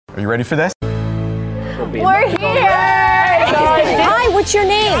you ready for this? We're here! Hi, what's your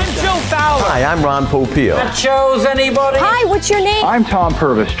name? I'm Joe Fowler. Hi, I'm Ron Popeil. That shows anybody? Hi, what's your name? I'm Tom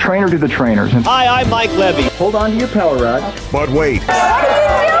Purvis, trainer to the trainers. Hi, I'm Mike Levy. Hold on to your power rods. But wait. What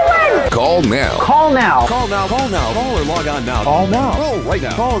are you doing? Call now. Call now. Call now. Call now. Call or log on now. Call now. Call right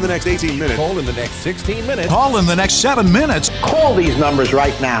now. Call in the next 18 minutes. Call in the next 16 minutes. Call in the next 7 minutes. Call these numbers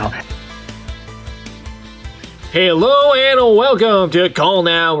right now. Hello and welcome to Call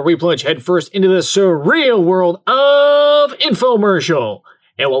Now, where we plunge headfirst into the surreal world of infomercial.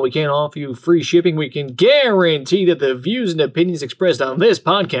 And while we can't offer you free shipping, we can guarantee that the views and opinions expressed on this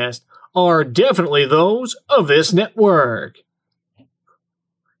podcast are definitely those of this network.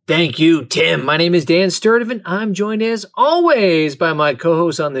 Thank you, Tim. My name is Dan Sturdivant. I'm joined as always by my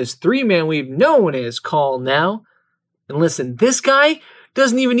co-host on this three-man we've known as Call Now. And listen, this guy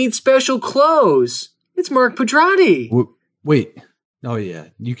doesn't even need special clothes. It's Mark Pedrati. Wait. Oh, yeah.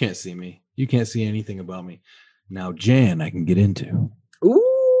 You can't see me. You can't see anything about me. Now, Jan, I can get into.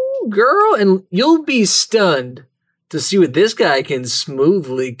 Ooh, girl. And you'll be stunned to see what this guy can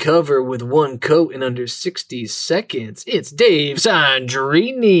smoothly cover with one coat in under 60 seconds. It's Dave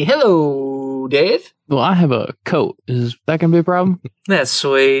Sandrini. Hello, Dave. Well, I have a coat. Is that going to be a problem? That's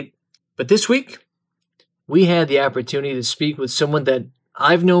sweet. But this week, we had the opportunity to speak with someone that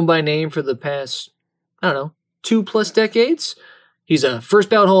I've known by name for the past, 2+ decades. He's a first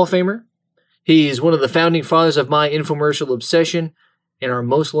ballot Hall of Famer. He's one of the founding fathers of my infomercial obsession, and our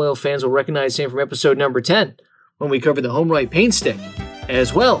most loyal fans will recognize him from episode number 10, when we covered the Home Right Paint Stick,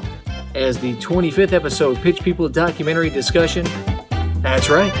 as well as the 25th episode Pitch People documentary discussion.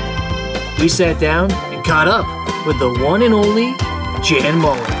 That's right. We sat down and caught up with the one and only Jan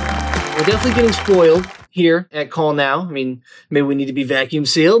Muller. We're definitely getting spoiled here at Call Now. I mean, maybe we need to be vacuum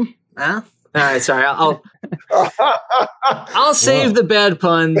sealed. Huh? All right, sorry. I'll save the bad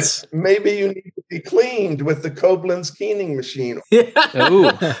puns. Maybe you need to be cleaned with the Koblenz cleaning machine.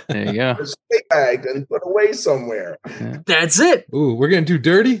 Ooh, there you go. Stay bagged and put away somewhere. Yeah. That's it. Ooh, we're getting too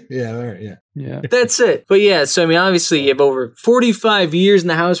dirty? Yeah, all right, Yeah. That's it. But yeah, so I mean, obviously you have over 45 years in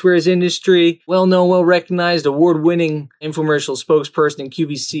the housewares industry, well-known, well-recognized, award-winning infomercial spokesperson and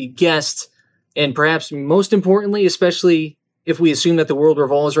QVC guest, and perhaps most importantly, especially if we assume that the world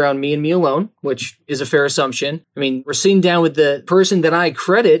revolves around me and me alone, which is a fair assumption. I mean, we're sitting down with the person that I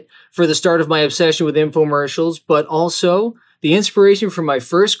credit for the start of my obsession with infomercials, but also the inspiration for my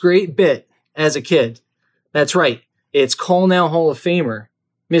first great bit as a kid. That's right. It's Call Now Hall of Famer,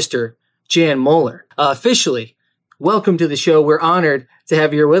 Mr. Jan Muller. Officially, welcome to the show. We're honored to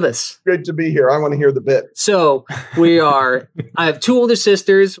have you here with us. Good to be here. I want to hear the bit. So I have two older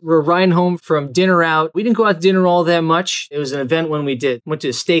sisters. We're riding home from dinner out. We didn't go out to dinner all that much. It was an event when we did. Went to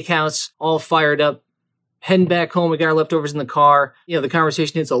a steakhouse, all fired up, heading back home. We got our leftovers in the car. The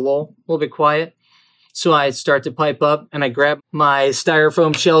conversation hits a lull, a little bit quiet. So I start to pipe up and I grab my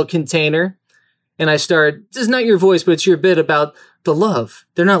styrofoam shell container and I start, this is not your voice, but it's your bit about the love.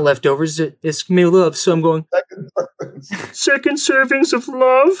 They're not leftovers. It's me love. So I'm going, second servings of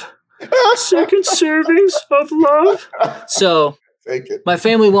love. Second servings of love. So my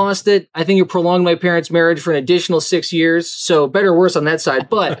family lost it. I think it prolonged my parents' marriage for an additional 6 years. So better or worse on that side.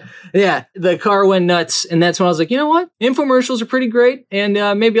 But yeah, the car went nuts. And that's when I was like, you know what? Infomercials are pretty great. And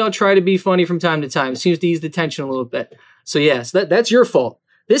maybe I'll try to be funny from time to time. Seems to ease the tension a little bit. So yes, that's your fault.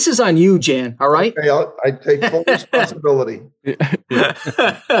 This is on you, Jan, all right? Okay, I take full responsibility.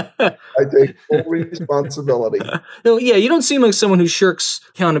 I take full responsibility. No, yeah, you don't seem like someone who shirks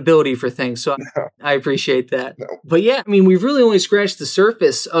accountability for things, so no. I appreciate that. No. But yeah, I mean, we've really only scratched the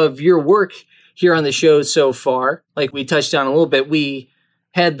surface of your work here on the show so far. Like we touched on a little bit, we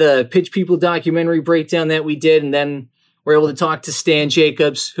had the Pitch People documentary breakdown that we did, and then we're able to talk to Stan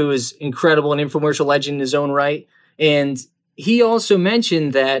Jacobs, who is incredible, an infomercial legend in his own right. And he also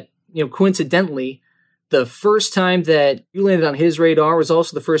mentioned that, coincidentally, the first time that you landed on his radar was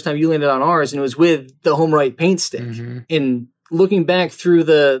also the first time you landed on ours, and it was with the Home Right Paint Stick. Mm-hmm. And looking back through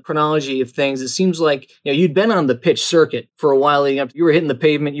the chronology of things, it seems like you'd been on the pitch circuit for a while leading up. You were hitting the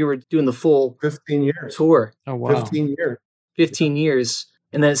pavement. You were doing the full 15 years tour. Oh, wow. 15 years. 15 years.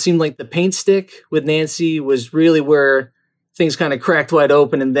 And then it seemed like the Paint Stick with Nancy was really where things kind of cracked wide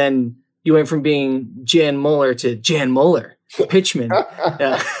open, and then you went from being Jan Muller to Jan Muller. Pitchman.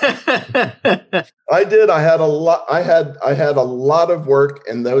 I did. I had a lot. I had a lot of work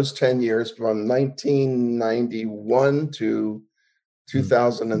in those 10 years, from 1991 to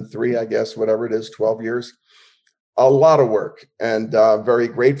 2003, I guess, whatever it is, 12 years. A lot of work, and very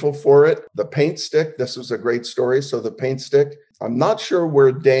grateful for it. The Paint Stick. This was a great story. So the Paint Stick. I'm not sure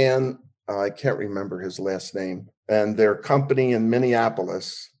where Dan. I can't remember his last name. And their company in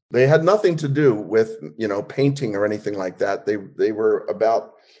Minneapolis They had nothing to do with, painting or anything like that. They were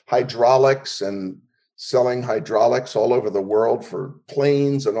about hydraulics and selling hydraulics all over the world for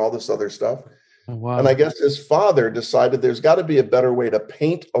planes and all this other stuff. Oh, wow. And I guess his father decided there's got to be a better way to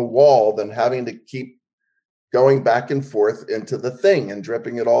paint a wall than having to keep going back and forth into the thing and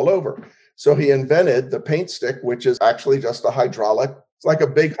dripping it all over. So he invented the paint stick, which is actually just a hydraulic. It's like a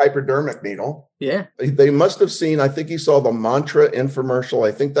big hypodermic needle. Yeah. They must have seen, I think he saw the Mantra infomercial.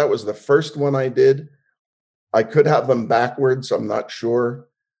 I think that was the first one I did. I could have them backwards, I'm not sure.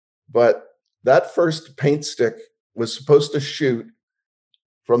 But that first paint stick was supposed to shoot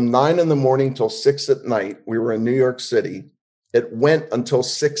from 9 a.m. till 6 p.m. We were in New York City. It went until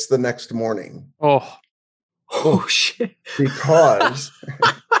 6 the next morning. Oh shit. Because,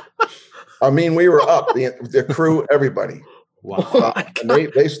 we were up, the crew, everybody. Wow. And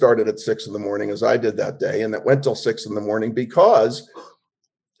they started at 6 a.m. as I did that day. And it went till 6 a.m. because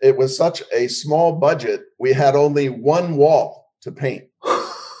it was such a small budget. We had only one wall to paint.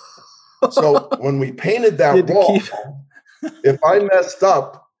 So when we painted that wall, if I messed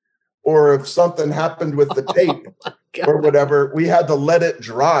up or if something happened with the tape or whatever, we had to let it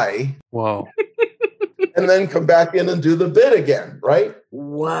dry. Whoa. And then come back in and do the bit again, right?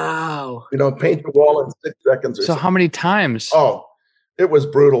 Wow. Paint the wall in 6 seconds or So something. how many times? Oh, it was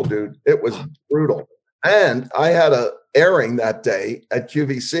brutal, dude. It was brutal. And I had a airing that day at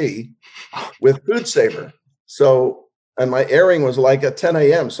QVC with Food Saver. So, and my airing was like at 10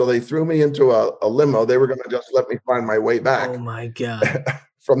 a.m. So they threw me into a limo. They were going to just let me find my way back. Oh my God.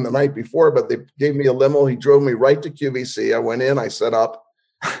 From the night before, but they gave me a limo. He drove me right to QVC. I went in, I set up,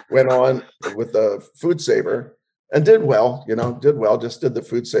 went on with the Food Saver and did well, just did the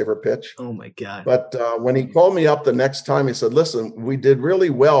Food Saver pitch. Oh my God. But when he called me up the next time, he said, listen, we did really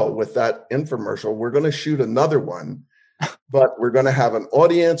well with that infomercial. We're going to shoot another one, but we're going to have an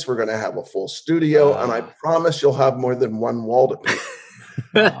audience. We're going to have a full studio. And I promise you'll have more than one wall to paint.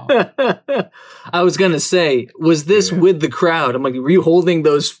 I was going to say, was this with the crowd? I'm like, were you holding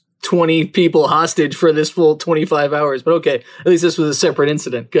those 20 people hostage for this full 25 hours? But okay, at least this was a separate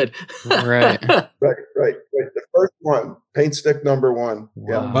incident. Good. Right. Right. The first one, paint stick number one.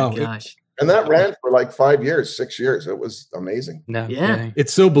 Yeah. Oh Wow. my gosh. And that ran for like 5 years, 6 years. It was amazing. No Yeah. kidding.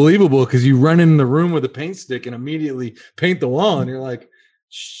 It's so believable because you run in the room with a paint stick and immediately paint the wall, and you're like,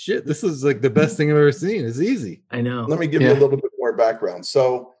 shit, this is like the best thing I've ever seen. It's easy. I know. Let me give you a little bit more background.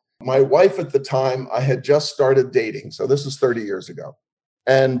 So my wife at the time, I had just started dating. So this is 30 years ago.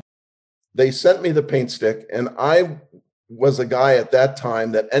 And they sent me the paint stick. And I was a guy at that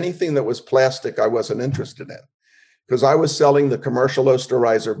time that anything that was plastic, I wasn't interested in. Because I was selling the commercial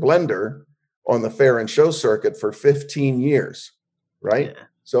Osterizer blender on the fair and show circuit for 15 years, right? Yeah.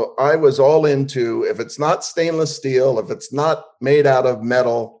 So I was all into, if it's not stainless steel, if it's not made out of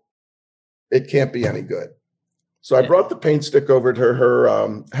metal, it can't be any good. So I brought the paint stick over to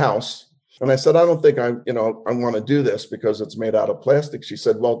her house. And I said, I don't think I want to do this because it's made out of plastic. She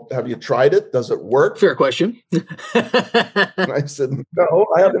said, well, have you tried it? Does it work? Fair question. And I said, no,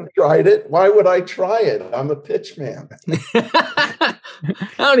 I haven't tried it. Why would I try it? I'm a pitch man. I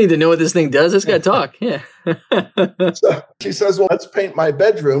don't need to know what this thing does. It's got to talk. Yeah. So she says, well, let's paint my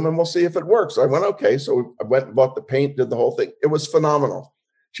bedroom and we'll see if it works. I went, okay. So I went and bought the paint, did the whole thing. It was phenomenal.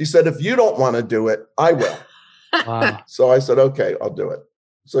 She said, if you don't want to do it, I will. Wow. So I said, okay, I'll do it.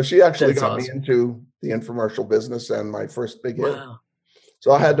 So she actually That's got awesome. me into the infomercial business and my first big hit. Wow.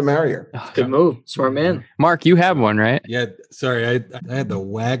 So I had to marry her. Good move. Smart man. Mark, you have one, right? Yeah, sorry, I had the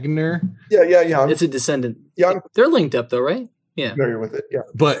Wagner, Yeah. I'm It's a descendant. I'm They're linked up though, right? Yeah. familiar with it. Yeah.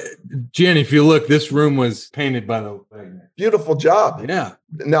 but Jen, if you look, this room was painted by the Wagner. Beautiful job. Yeah,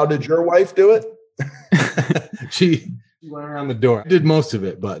 Now, did your wife do it? she went around the door, did most of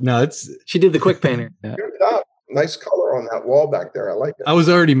it, but no, She did the quick painter. Good job. Nice color on that wall back there. I like it. I was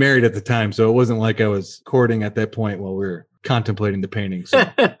already married at the time, so it wasn't like I was courting at that point while we were contemplating the painting. So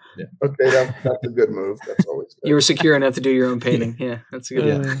Okay, that's a good move. That's always good. You were secure enough to do your own painting. Yeah, that's a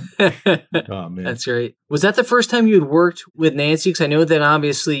good one. oh man, That's great. Was that the first time you had worked with Nancy? Because I know that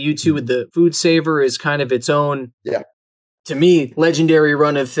obviously you two with the Food Saver is kind of its own, to me, legendary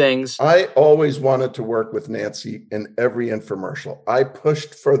run of things. I always wanted to work with Nancy in every infomercial. I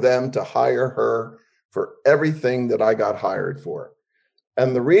pushed for them to hire her for everything that I got hired for.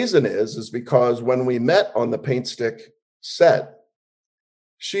 And the reason is because when we met on the paint stick set,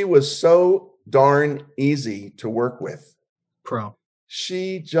 she was so darn easy to work with. Pro.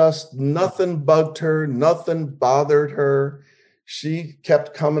 She just, nothing bugged her, nothing bothered her. She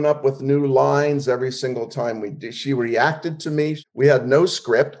kept coming up with new lines every single time we did. She reacted to me. We had no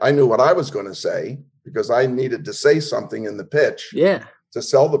script. I knew what I was going to say because I needed to say something in the pitch. Yeah. to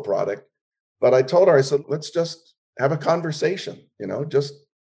sell the product. But I told her, I said, let's just have a conversation, just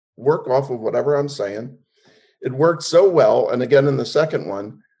work off of whatever I'm saying. It worked so well. And again, in the second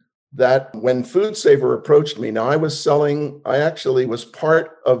one, that when Food Saver approached me, now I actually was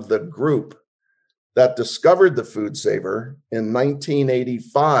part of the group that discovered the Food Saver in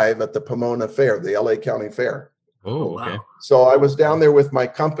 1985 at the Pomona Fair, the LA County Fair. Oh, okay. So I was down there with my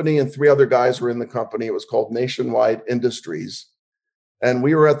company and 3 other guys were in the company. It was called Nationwide Industries. And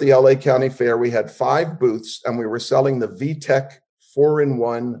we were at the LA County Fair. We had 5 booths and we were selling the VTech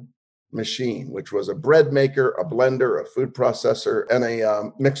 4-in-1 machine, which was a bread maker, a blender, a food processor, and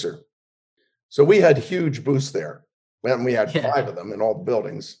a mixer. So we had huge booths there. And we had 5 of them in all the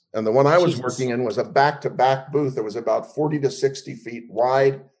buildings. And the one I was working in was a back-to-back booth. It was about 40 to 60 feet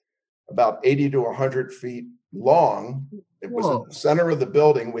wide, about 80 to 100 feet long. It was in the center of the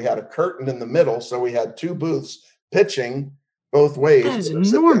building. We had a curtain in the middle. So we had 2 booths pitching both ways. That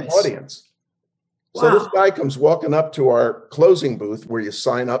is enormous. Audience. So this guy comes walking up to our closing booth where you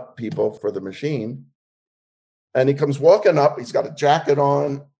sign up people for the machine. And he comes walking up. He's got a jacket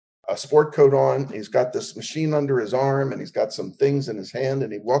on, a sport coat on. He's got this machine under his arm and he's got some things in his hand.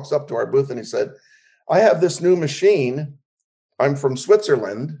 And he walks up to our booth and he said, I have this new machine. I'm from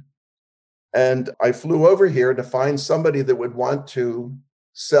Switzerland. And I flew over here to find somebody that would want to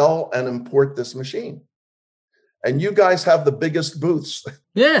sell and import this machine. And you guys have the biggest booths.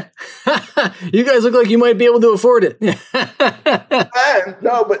 Yeah. You guys look like you might be able to afford it.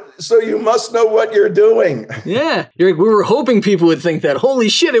 No, but so you must know what you're doing. Yeah. You're like, we were hoping people would think that. Holy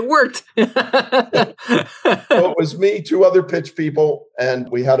shit, it worked. So it was me, 2 other pitch people, and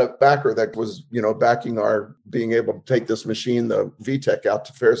we had a backer that was, backing our being able to take this machine, the VTech, out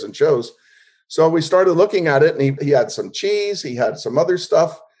to fairs and shows. So we started looking at it, and he had some cheese, he had some other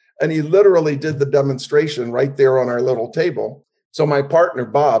stuff. And he literally did the demonstration right there on our little table. So my partner,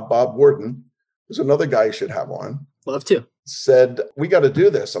 Bob Warden, who's another guy you should have on. Love to. Said, we got to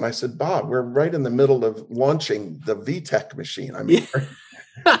do this. And I said, Bob, we're right in the middle of launching the VTech machine. I mean,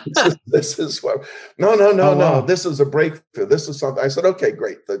 this is what, no. This is a breakthrough. This is something. I said, okay,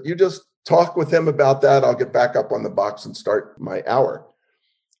 great. You just talk with him about that. I'll get back up on the box and start my hour.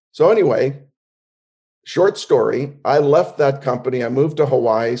 So anyway, short story, I left that company. I moved to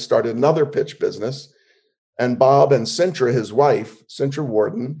Hawaii, started another pitch business. And Bob and Sintra, his wife, Sintra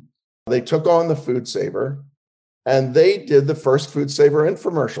Warden, they took on the Food Saver and they did the first Food Saver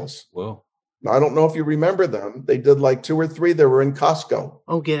infomercials. Whoa. Now, I don't know if you remember them. They did like 2 or 3. They were in Costco.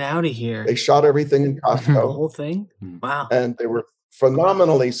 Oh, get out of here. They shot everything in Costco. The whole thing? Wow. And they were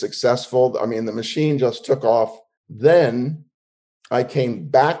phenomenally successful. I mean, the machine just took off. Then I came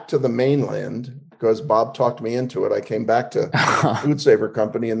back to the mainland because Bob talked me into it. I came back to Food Saver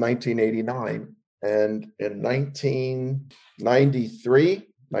Company in 1989. And in 1993,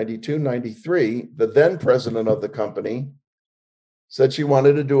 92, 93, the then president of the company said she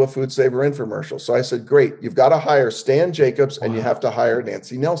wanted to do a Food Saver infomercial. So I said, great, you've got to hire Stan Jacobs and you have to hire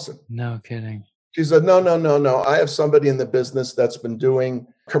Nancy Nelson. No kidding. She said, no. I have somebody in the business that's been doing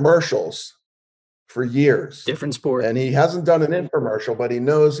commercials for years. Different sport. And he hasn't done an infomercial, but he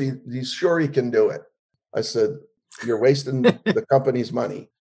knows he's sure he can do it. I said, you're wasting the company's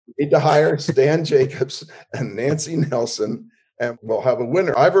money. You need to hire Stan Jacobs and Nancy Nelson, and we'll have a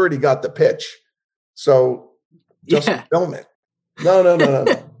winner. I've already got the pitch. So just film it. No.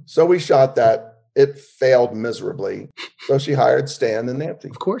 So we shot that. It failed miserably. So she hired Stan and Nancy.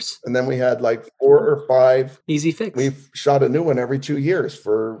 Of course. And then we had like 4 or 5. Easy fix. We've shot a new one every 2 years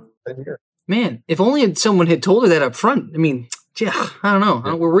for 10 years. Man, if only someone had told her that up front. I mean, yeah, I don't know.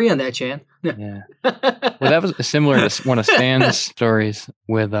 Where were we on that, Chan? Yeah. Well, that was similar to one of Stan's stories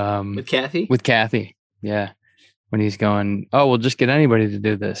with Kathy? With Kathy. Yeah. When he's going, oh, we'll just get anybody to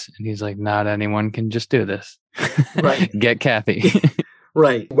do this. And he's like, not anyone can just do this. Right. Get Kathy.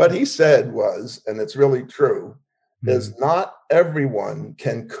 Right. What he said was, and it's really true, is not everyone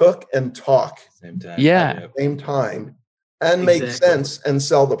can cook and talk Same time. Yeah. at the same time and make sense and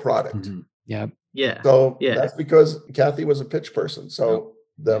sell the product. Yeah. Yeah. So that's because Kathy was a pitch person. So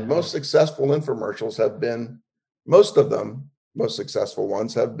the most successful infomercials have been, most of them, most successful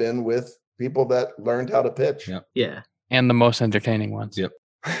ones have been with people that learned how to pitch. Yep. Yeah. And the most entertaining ones. Yep.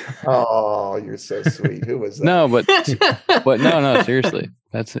 Oh, you're so sweet. Who was that? No, but no, seriously.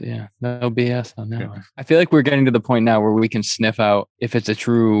 That's it. Yeah. No BS on that one. I feel like we're getting to the point now where we can sniff out if it's a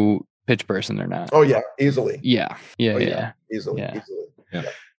true pitch person or not. Oh yeah, easily. Yeah. Yeah. Easily. Yeah.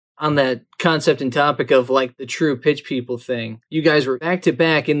 On that concept and topic of like the true pitch people thing, you guys were back to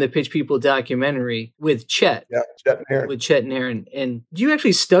back in the Pitch People documentary with Chet. Yeah, Chet and Aaron. With Chet and Aaron. And do you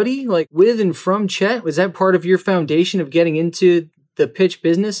actually study like with and from Chet? Was that part of your foundation of getting into the pitch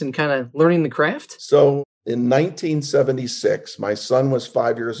business and kind of learning the craft? So in 1976, my son was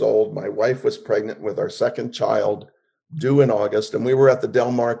 5 years old. My wife was pregnant with our second child, due in August, and we were at the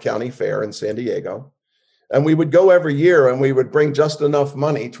Del Mar County Fair in San Diego. And we would go every year and we would bring just enough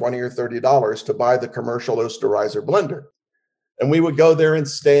money, $20 or $30, to buy the commercial Osterreicher blender. And we would go there and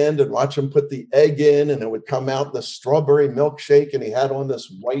stand and watch him put the egg in, and it would come out the strawberry milkshake. And he had on this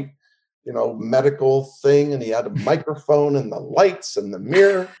white, medical thing, and he had a microphone and the lights and the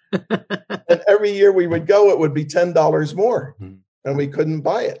mirror. And every year we would go, it would be $10 more, and we couldn't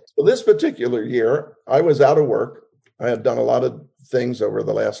buy it. So this particular year, I was out of work. I had done a lot of things over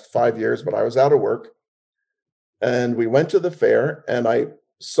the last 5 years, but I was out of work. And we went to the fair, and I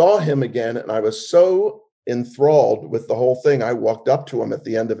saw him again, and I was so enthralled with the whole thing. I walked up to him at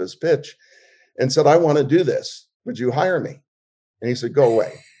the end of his pitch and said, "I want to do this. Would you hire me?" And he said, "Go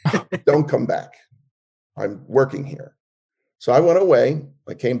away. Don't come back. I'm working here." So I went away.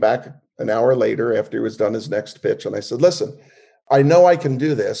 I came back an hour later after he was done his next pitch. And I said, "Listen, I know I can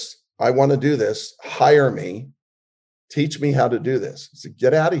do this. I want to do this. Hire me. Teach me how to do this." He said,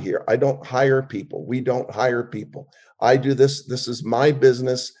 "Get out of here. I don't hire people. We don't hire people. I do this. This is my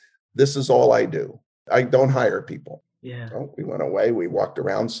business. This is all I do. I don't hire people." Yeah. So we went away. We walked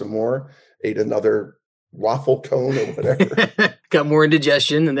around some more, ate another waffle cone or whatever. Got more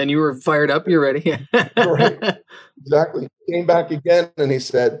indigestion, and then you were fired up. You're ready. Right. Exactly. Came back again, and he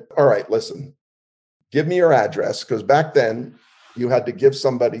said, "All right, listen, give me your address," because back then you had to give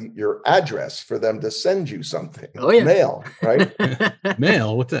somebody your address for them to send you something. Oh, yeah. Mail, right?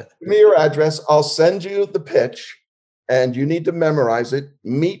 Mail? What's that? Give me your address. I'll send you the pitch, and you need to memorize it.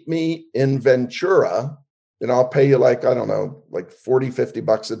 Meet me in Ventura, and I'll pay you like 40,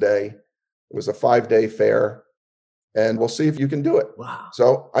 $50 a day. It was a 5-day fair, and we'll see if you can do it. Wow.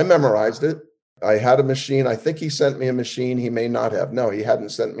 So I memorized it. I had a machine. I think he sent me a machine. He may not have. No, he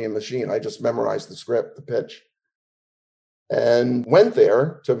hadn't sent me a machine. I just memorized the script, the pitch, and went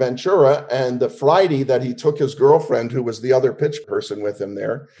there to Ventura. And the Friday that he took his girlfriend, who was the other pitch person with him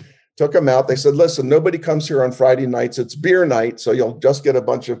there, took him out. They said, "Listen, nobody comes here on Friday nights. It's beer night. So you'll just get a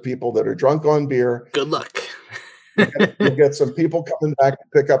bunch of people that are drunk on beer. Good luck." You'll get some people coming back to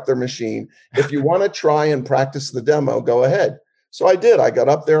pick up their machine. If you want to try and practice the demo, go ahead." So I did. I got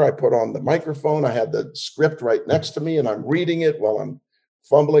up there. I put on the microphone. I had the script right next to me, and I'm reading it while I'm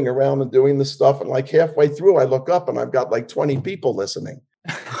fumbling around and doing this stuff. And like halfway through, I look up and I've got like 20 people listening.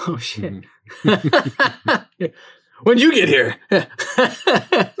 Oh, shit. When'd you get here?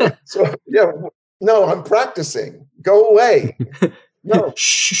 So, yeah, no, I'm practicing. Go away. No.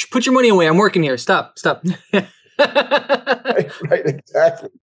 Shh, put your money away. I'm working here. Stop. Right, exactly.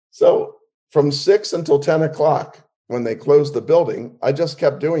 So from 6 until 10 o'clock, when they closed the building, I just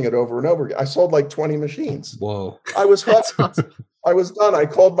kept doing it over and over again. I sold like 20 machines. Whoa. I was hooked. Awesome. I was done. I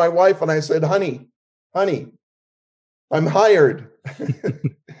called my wife and I said, honey, I'm hired.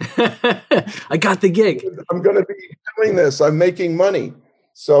 I got the gig. I'm going to be doing this. I'm making money.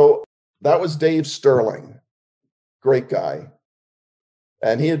 So that was Dave Sterling. Great guy.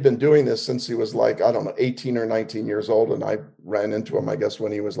 And he had been doing this since he was like, 18 or 19 years old. And I ran into him, I guess,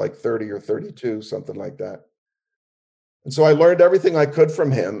 when he was like 30 or 32, something like that. And so I learned everything I could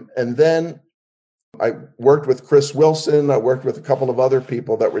from him. And then I worked with Chris Wilson. I worked with a couple of other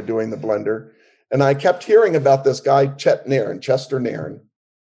people that were doing the blender. And I kept hearing about this guy, Chester Nairn,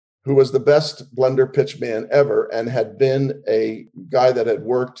 who was the best blender pitch man ever and had been a guy that had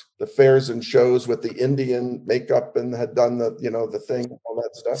worked the fairs and shows with the Indian makeup and had done the thing, all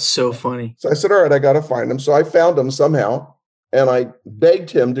that stuff. So funny. So I said, all right, I got to find him. So I found him somehow. And I begged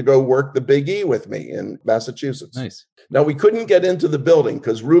him to go work the Big E with me in Massachusetts. Nice. Now, we couldn't get into the building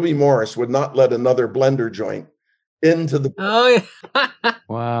because Ruby Morris would not let another blender joint into the building. Oh, yeah.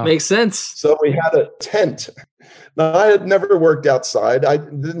 Wow. Makes sense. So we had a tent. Now, I had never worked outside. I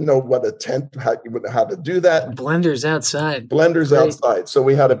didn't know what a tent, how to do that. Blenders outside. Blenders Great. outside. So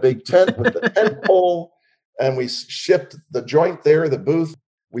we had a big tent with the tent pole, and we shipped the joint there, the booth.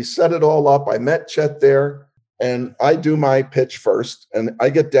 We set it all up. I met Chet there, and I do my pitch first. And I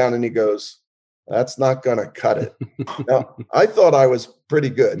get down, and he goes, "That's not going to cut it." Now, I thought I was pretty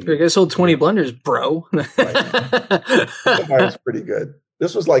good. I sold 20 blenders, bro. I thought I was pretty good.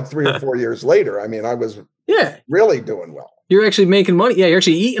 This was like 3 or 4 years later. I mean, I was really doing well. You're actually making money. Yeah, you're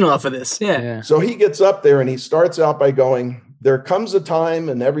actually eating off of this. Yeah. So he gets up there and he starts out by going, "There comes a time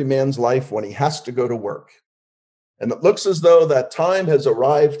in every man's life when he has to go to work. And it looks as though that time has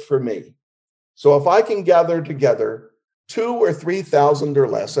arrived for me. So if I can gather together 2,000 or 3,000 or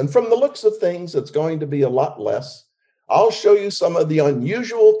less, and from the looks of things, it's going to be a lot less, I'll show you some of the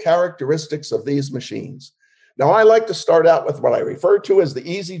unusual characteristics of these machines. Now, I like to start out with what I refer to as the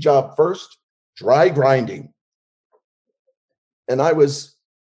easy job first, dry grinding. And I was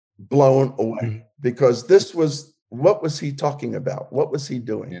blown away because this was, what was he talking about? What was he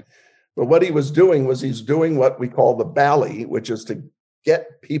doing? Yeah. But what he was doing was he's doing what we call the bally, which is to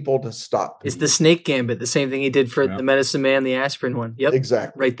get people to stop. It's the snake gambit, the same thing he did for Yeah. the Medicine Man, the aspirin one. Yep.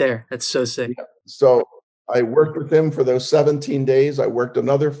 Exactly. Right there. That's so sick. Yeah. So I worked with him for those 17 days. I worked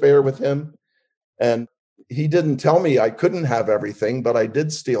another fair with him. And he didn't tell me I couldn't have everything, but I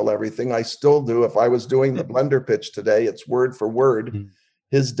did steal everything. I still do. If I was doing the blender pitch today, it's word for word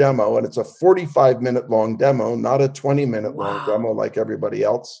his demo. And it's a 45-minute long demo, not a 20-minute long demo like everybody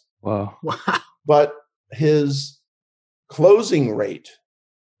else. Wow. Wow. But his closing rate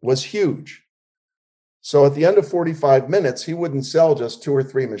was huge. So at the end of 45 minutes, he wouldn't sell just 2 or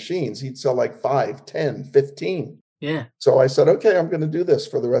 3 machines. He'd sell like 5, 10, 15. Yeah. So I said, okay, I'm going to do this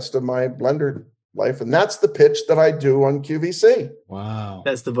for the rest of my blender life. And that's the pitch that I do on QVC. Wow.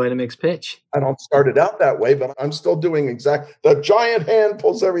 That's the Vitamix pitch. I don't start it out that way, but I'm still doing the giant hand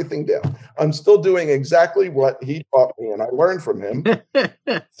pulls everything down. I'm still doing exactly what he taught me. And I learned from him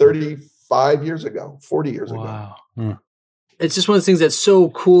 35 years ago, 40 years ago. Wow. It's just one of the things that's so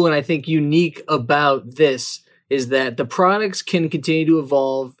cool and I think unique about this is that the products can continue to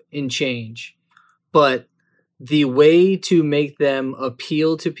evolve and change, but the way to make them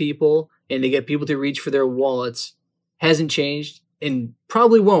appeal to people and to get people to reach for their wallets hasn't changed and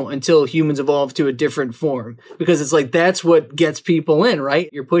probably won't until humans evolve to a different form, because it's like that's what gets people in, right?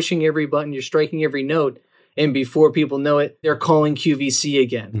 You're pushing every button, you're striking every note, and before people know it, they're calling QVC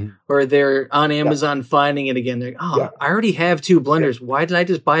again, or they're on Amazon finding it again. They're like, I already have 2 blenders. Why did I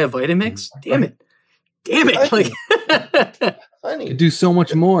just buy a Vitamix? Damn it. Like, Honey, You do so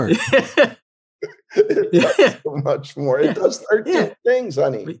much more. it does so much more. It does 13 things,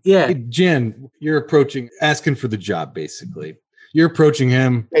 honey. yeah. Hey, Jen, you're asking for the job, basically. You're approaching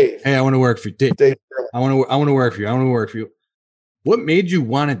him. Dave, Hey, I want to work for you. Dave, Dave, I want to work for you. I want to work for you. What made you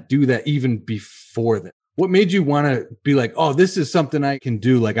want to do that even before that? What made you want to be like, oh, this is something I can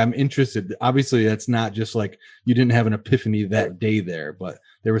do? Like, I'm interested. Obviously, that's not just like you didn't have an epiphany that day there, but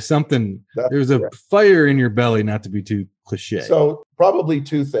there was something, there was a fire in your belly, not to be too cliche. So probably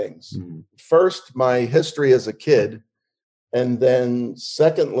 2 things. First, my history as a kid. And then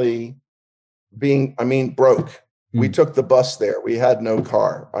secondly, broke. We took the bus there. We had no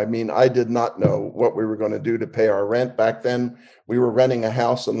car. I mean, I did not know what we were going to do to pay our rent. Back then, we were renting a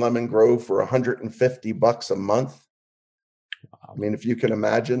house in Lemon Grove for $150 a month. I mean, if you can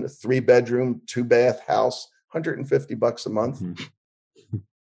imagine, a 3-bedroom, 2-bath house, $150 a month.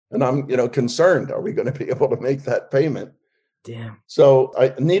 And I'm, concerned, are we going to be able to make that payment? Damn. So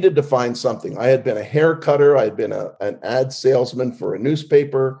I needed to find something. I had been a hair cutter. I had been an ad salesman for a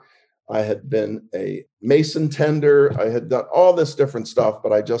newspaper. I had been a mason tender. I had done all this different stuff,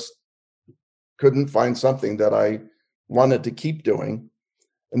 but I just couldn't find something that I wanted to keep doing.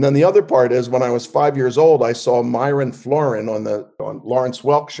 And then the other part is when I was 5 years old, I saw Myron Florin on Lawrence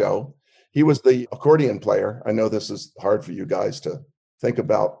Welk show. He was the accordion player. I know this is hard for you guys to think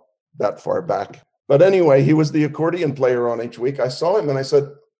about that far back. But anyway, he was the accordion player on each week. I saw him and I said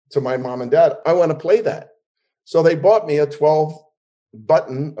to my mom and dad, I want to play that. So they bought me a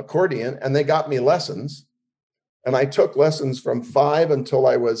 12-button accordion and they got me lessons. And I took lessons from 5 until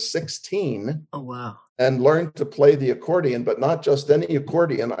I was 16. Oh, wow. And learned to play the accordion, but not just any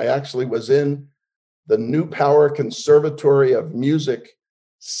accordion. I actually was in the New Power Conservatory of Music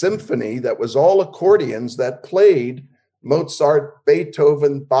Symphony that was all accordions that played Mozart,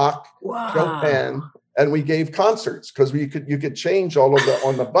 Beethoven, Bach, Chopin, and we gave concerts because you could change all of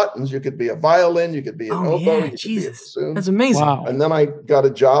on the buttons. You could be a violin, you could be an oboe, you could be a bassoon. That's amazing. Wow. And then I got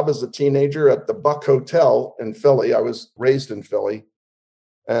a job as a teenager at the Buck Hotel in Philly. I was raised in Philly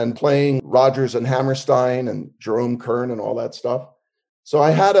and playing Rodgers and Hammerstein and Jerome Kern and all that stuff. So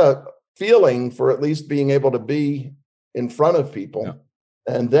I had a feeling for at least being able to be in front of people. Yeah.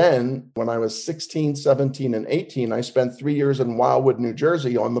 And then when I was 16, 17, and 18, I spent 3 years in Wildwood, New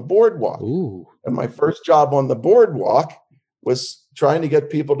Jersey on the boardwalk. Ooh. And my first job on the boardwalk was trying to get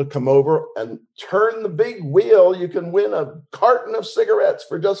people to come over and turn the big wheel. You can win a carton of cigarettes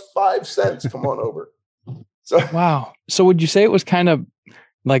for just 5 cents. Come on over. So Wow. So would you say it was kind of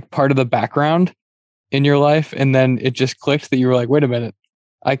like part of the background in your life? And then it just clicked that you were like, wait a minute,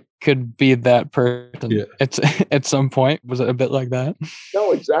 I could be that person. Yeah. It's at some point. Was it a bit like that?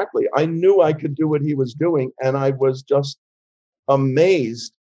 no, exactly. I knew I could do what he was doing. And I was just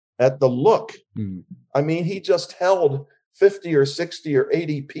amazed at the look. I mean, he just held 50 or 60 or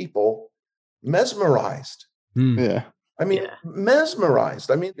 80 people mesmerized. Yeah. I mean, Yeah.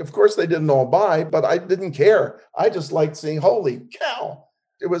 mesmerized. I mean, of course they didn't all buy, but I didn't care. I just liked seeing, holy cow.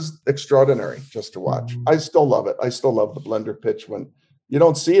 It was extraordinary just to watch. I still love it. I still love the blender pitch when you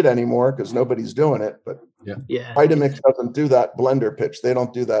don't see it anymore because nobody's doing it, but Yeah. Vitamix doesn't do that blender pitch. They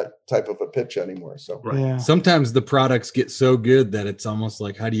don't do that type of a pitch anymore. So Right. Sometimes the products get so good that it's almost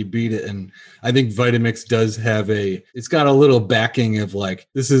like, how do you beat it? And I think Vitamix does have it's got a little backing of like,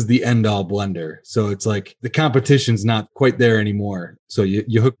 this is the end all blender. So it's like the competition's not quite there anymore. So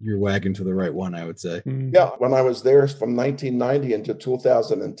you hook your wagon to the right one, I would say. yeah, when I was there from 1990 into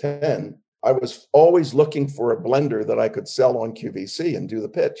 2010, I was always looking for a blender that I could sell on QVC and do the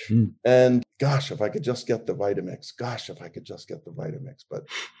pitch. Mm. And gosh, if I could just get the Vitamix. But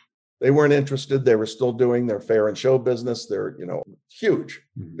they weren't interested. They were still doing their fair and show business. They're, huge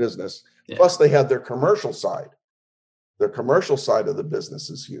business. Yeah. Plus they had their commercial side. Their commercial side of the business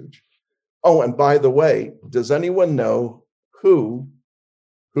is huge. Oh, and by the way, does anyone know who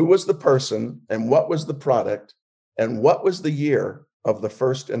was the person and what was the product and what was the year of the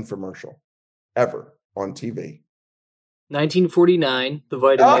first infomercial ever on TV? 1949, the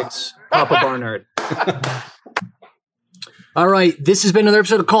Vitamix, Papa Barnard. All right, this has been another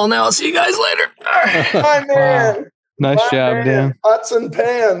episode of Call Now. I'll see you guys later. My man. Nice My job, man. Dan. Pots and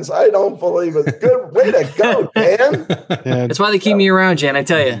pans. I don't believe it. Good way to go, Dan. Yeah, That's why they keep me around, Jan. I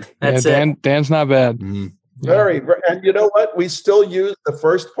tell you. That's it. Dan's not bad. Mm. Very. And you know what? We still use the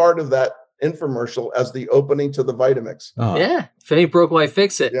first part of that infomercial as the opening to the Vitamix. Oh, Yeah. If it ain't broke, why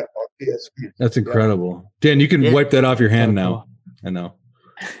fix it? Yeah, on PSP. that's incredible. Dan, you can Yeah. wipe that off your hand now. I know.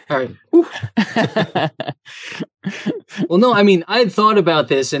 All right. Well, no, I mean, I had thought about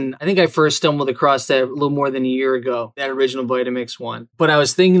this, and I think I first stumbled across that a little more than a year ago, that original Vitamix one. But I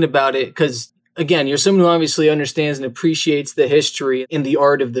was thinking about it because, again, you're someone who obviously understands and appreciates the history and the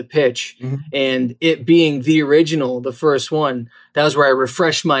art of the pitch. Mhm. And it being the original, the first one, that was where I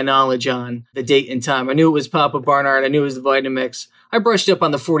refreshed my knowledge on the date and time. I knew it was Papa Barnard. I knew it was the Vitamix. I brushed up on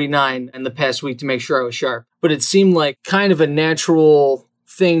the 49 in the past week to make sure I was sharp. But it seemed like kind of a natural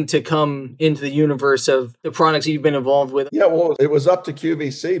thing to come into the universe of the products you've been involved with. Yeah, well, it was up to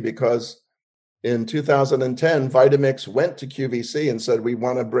QVC because in 2010, Vitamix went to QVC and said, we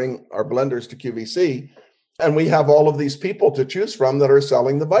want to bring our blenders to QVC. And we have all of these people to choose from that are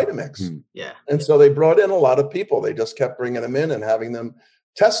selling the Vitamix. Yeah. And so they brought in a lot of people. They just kept bringing them in and having them,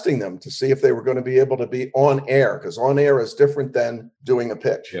 testing them to see if they were going to be able to be on air, because on air is different than doing a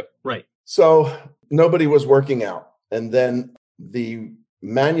pitch. Yep. Right. So nobody was working out. And then the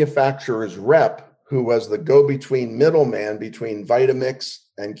manufacturer's rep, who was the go-between middleman between Vitamix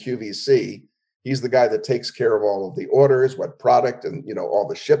and QVC, he's the guy that takes care of all of the orders, what product, and all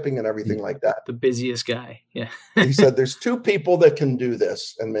the shipping and everything like that. The busiest guy. Yeah. He said there's two people that can do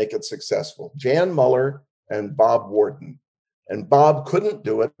this and make it successful, Jan Muller and Bob Warden. And Bob couldn't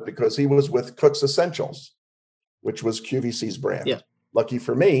do it because he was with Cook's Essentials, which was QVC's brand. Yeah. Lucky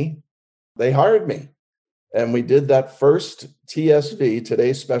for me, they hired me. And we did that first TSV,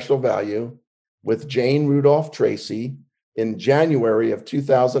 Today's Special Value, with Jane Rudolph Tracy in January of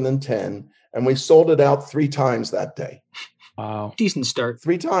 2010. And we sold it out 3 times that day. Wow. Decent start.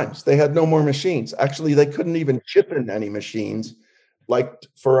 3 times. They had no more machines. Actually, they couldn't even ship in any machines. Like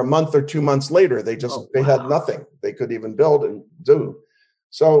for a month or 2 months later, they had nothing they could even build and do.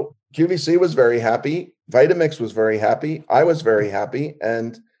 So QVC was very happy. Vitamix was very happy. I was very happy.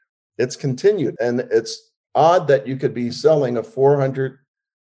 And it's continued. And it's odd that you could be selling a $400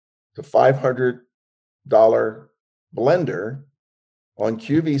 to $500 blender on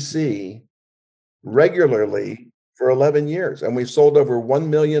QVC regularly for 11 years. And we've sold over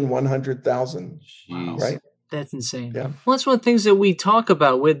 1,100,000, right? That's insane. Yeah. Well, that's one of the things that we talk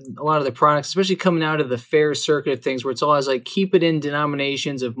about with a lot of the products, especially coming out of the fair circuit of things, where it's always like, keep it in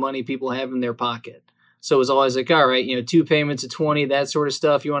denominations of money people have in their pocket. So it's always like, all right, 2 payments of 20, that sort of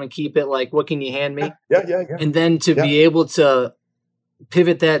stuff. You want to keep it like, what can you hand me? Yeah. And then to be able to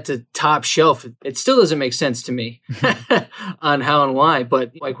pivot that to top shelf, it still doesn't make sense to me on how and why,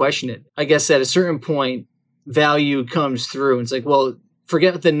 but I question it. I guess at a certain point, value comes through. And it's like, well,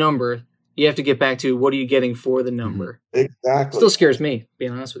 forget the number. You have to get back to, what are you getting for the number? Exactly. Still scares me,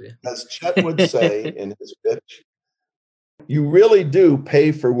 being honest with you. As Chet would say in his pitch, you really do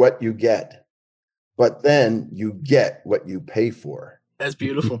pay for what you get, but then you get what you pay for. That's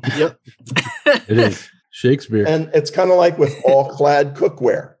beautiful. Yep. It is Shakespeare. And it's kind of like with all-clad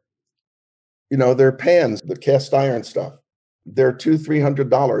cookware. Their pans, the cast iron stuff, they're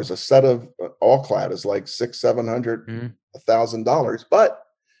 $200-$300. A set of all-clad is like $600-$700, $1,000. But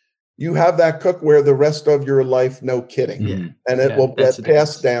you have that cookware the rest of your life, no kidding. Yeah. And it will that's get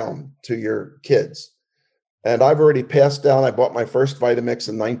passed down to your kids. And I've already passed down. I bought my first Vitamix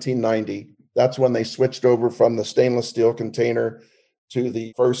in 1990. That's when they switched over from the stainless steel container to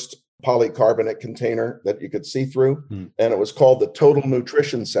the first polycarbonate container that you could see through. And it was called the Total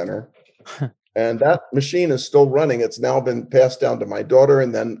Nutrition Center. And that machine is still running. It's now been passed down to my daughter,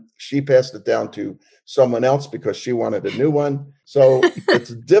 and then she passed it down to someone else because she wanted a new one. So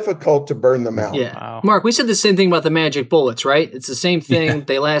it's difficult to burn them out. Yeah. Wow. Mark, we said the same thing about the magic bullets, right? It's the same thing. Yeah.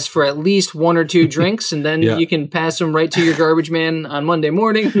 They last for at least 1 or 2 drinks, and then Yeah. you can pass them right to your garbage man on Monday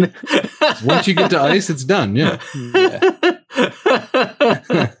morning. Once you get to ice, it's done. Yeah.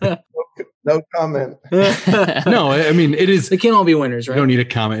 No comment. No, I mean, it is. They can't all be winners, You right? don't need a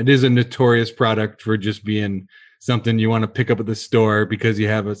comment. It is a notorious product for just being something you want to pick up at the store because you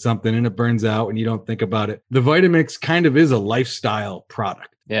have something and it burns out and you don't think about it. The Vitamix kind of is a lifestyle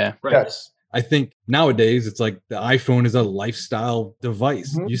product. Yeah. Right. Yes. I think nowadays it's like the iPhone is a lifestyle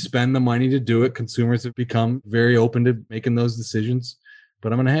device. Mhm. You spend the money to do it. Consumers have become very open to making those decisions.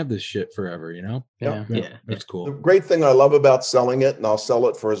 But I'm going to have this shit forever, you know? Yeah. Yeah. That's The cool. great thing I love about selling it, and I'll sell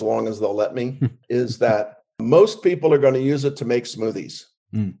it for as long as they'll let me, is that most people are going to use it to make smoothies.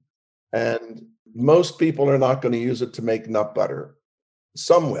 Mm. And most people are not going to use it to make nut butter.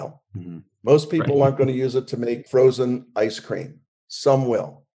 Some will. Mhm. Most people Right. aren't going to use it to make frozen ice cream. Some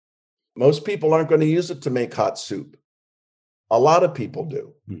will. Most people aren't going to use it to make hot soup. A lot of people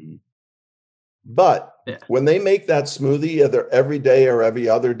do. Mhm. But Yeah. when they make that smoothie, either every day or every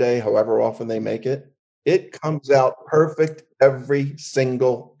other day, however often they make it, it comes out perfect every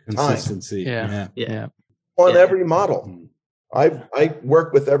single time Consistency. Yeah. Yeah. Yeah. on Yeah. every model. Mhm. I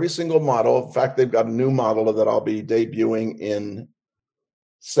work with every single model. In fact, they've got a new model that I'll be debuting in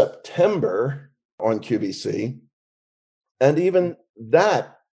September on QVC. And even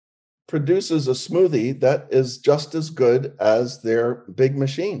that produces a smoothie that is just as good as their big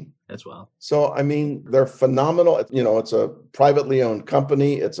machine. That's wild. So, I mean, they're phenomenal. You know, it's a privately owned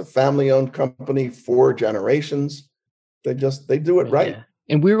company. It's a family owned company, 4 generations. They do it right. Yeah.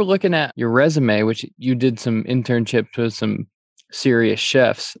 And we were looking at your resume, which you did some internships with some serious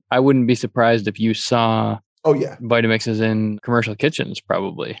chefs. I wouldn't be surprised if you saw Oh, yeah. Vitamixes in commercial kitchens,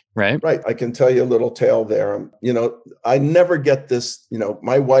 probably, right? Right. I can tell you a little tale there. You know, I never get this, you know,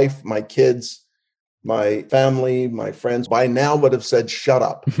 my wife, my kids, my family, my friends by now would have said, shut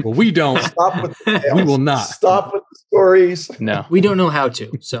up. Well, we don't. Stop with the tales. We will not. Stop with the stories. No. We don't know how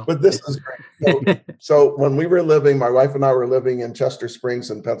to. So But this is great. So when we were living, my wife and I were living in Chester Springs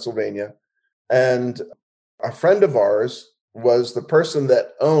in Pennsylvania, and a friend of ours was the person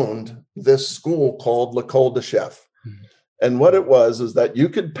that owned this school called L'École de Chef. And what it was is that you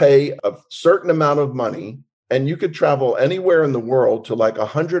could pay a certain amount of money and you could travel anywhere in the world to like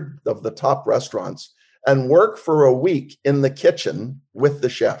 100 of the top restaurants and work for a week in the kitchen with the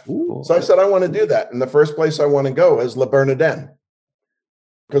chef. Ooh. So I said, I want to do that. And the first place I want to go is Le Bernardin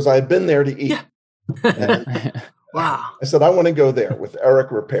because I had been there to eat. And wow. I said, I want to go there with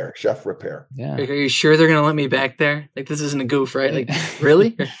Eric Repair, Chef Repair. Yeah. Like, are you sure they're gonna let me back there? Like, this isn't a goof, right? Like,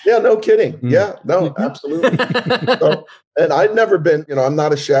 really? Yeah, no kidding. Mm. Yeah, no, absolutely. So, and I'd never been, you know, I'm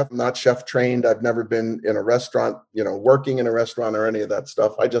not a chef, I'm not chef trained. I've never been in a restaurant, you know, working in a restaurant or any of that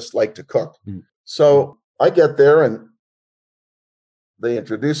stuff. I just like to cook. Mm. So I get there and they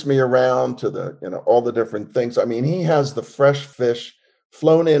introduce me around to the, you know, all the different things. I mean, he has the fresh fish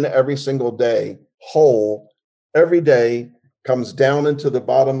flown in every single day, whole, every day, comes down into the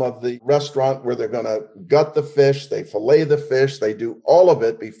bottom of the restaurant where they're going to gut the fish. They fillet the fish. They do all of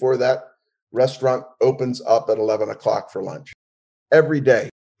it before that restaurant opens up at 11 o'clock for lunch. Every day,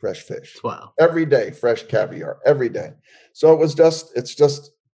 fresh fish. Wow. Every day, fresh caviar. Every day. So it's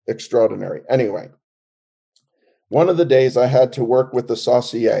just extraordinary. Anyway, one of the days I had to work with the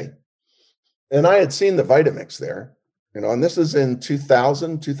saucier, and I had seen the Vitamix there, you know, and this is in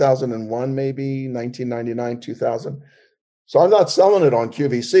 2000, 2001, maybe 1999, 2000. So I'm not selling it on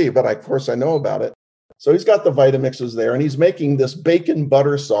QVC, but of course I know about it. So he's got the Vitamixes there and he's making this bacon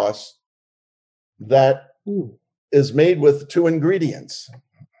butter sauce that is made with 2 ingredients,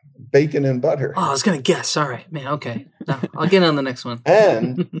 bacon and butter. Oh, I was gonna guess. All right, man. Okay, no, I'll get on the next one.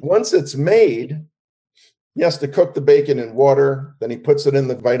 And once it's made, he has to cook the bacon in water. Then he puts it in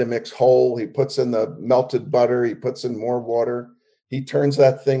the Vitamix whole. He puts in the melted butter. He puts in more water. He turns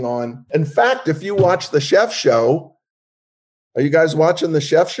that thing on. In fact, if you watch the Chef Show, are you guys watching the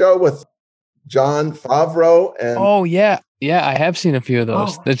Chef Show with Jon Favreau? And Oh, yeah. Yeah, I have seen a few of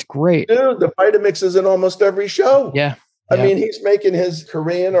those. Oh. That's great. dude, the Vitamix is in almost every show. Yeah. I Yeah. mean, he's making his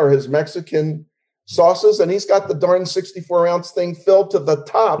Korean or his Mexican sauces, and he's got the darn 64-ounce thing filled to the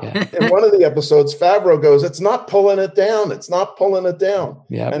top. Yeah. In one of the episodes, Favreau goes, "It's not pulling it down. It's not pulling it down."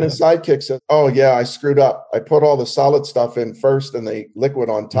 Yeah. And his sidekick says, "Oh yeah, I screwed up. I put all the solid stuff in first and the liquid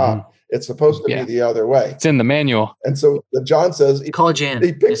on top. It's supposed to Yeah. be the other way." It's in the manual. And so John says, Call Jan.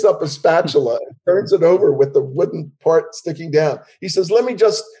 he picks up a spatula and turns it over with the wooden part sticking down. He says, let me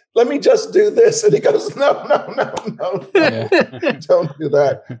just do this. And he goes, no, Yeah. don't do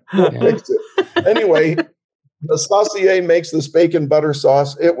that. Don't fix it. Anyway, the saucier makes this bacon butter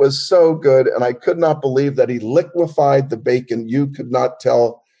sauce. It was so good. And I could not believe that he liquefied the bacon. You could not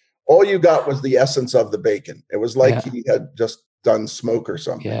tell. All you got was the essence of the bacon. It was like he had just done smoke or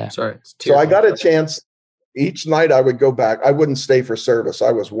something. Yeah. Sorry. So I got a chance. Each night I would go back. I wouldn't stay for service.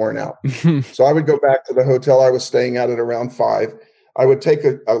 I was worn out. So I would go back to the hotel I was staying at around 5. I would take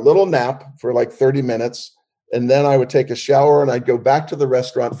a little nap for like 30 minutes. And then I would take a shower and I'd go back to the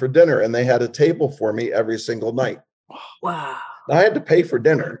restaurant for dinner. And they had a table for me every single night. Wow. I had to pay for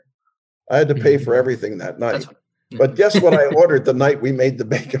dinner. I had to pay for everything that night. That's- But guess what I ordered the night we made the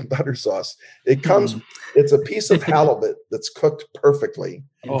bacon butter sauce? It comes, it's a piece of halibut that's cooked perfectly.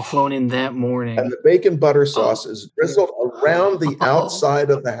 And flown in that morning. And the bacon butter sauce is drizzled around the outside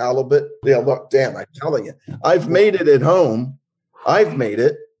of the halibut. Yeah, look, Dan, I'm telling you, I've made it at home. I've made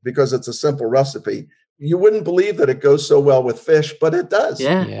it because it's a simple recipe. You wouldn't believe that it goes so well with fish, but it does.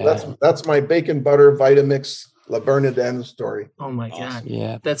 Yeah. Yeah. That's my bacon butter Vitamix La Bernardin story. Oh my God.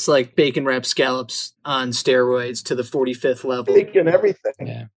 Yeah. That's like bacon wrapped scallops on steroids to the 45th level. Bacon, everything.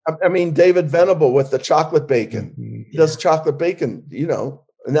 Yeah. I mean, David Venable with the chocolate bacon. He does chocolate bacon, and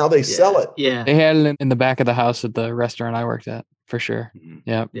now they sell it. Yeah. They had it in the back of the house at the restaurant I worked at, for sure.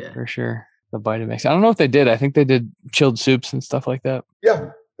 Yeah, Yeah. for sure. The Vitamix. I don't know if they did. I think they did chilled soups and stuff like that.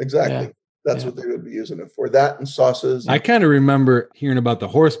 Yeah, exactly. Yeah. That's what they would be using it for. That and sauces. I kind of remember hearing about the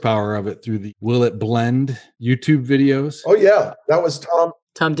horsepower of it through the Will It Blend YouTube videos. Oh yeah, that was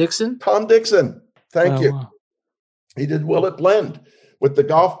Tom Dixon? Tom Dixon. Thank Oh, you. wow. He did Will It Blend with the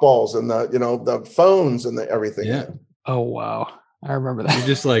golf balls and the phones and everything. Yeah. Oh, wow. I remember You're that.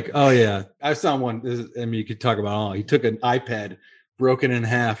 just like, oh yeah. I saw one. You could talk about all. He took an iPad, broke it in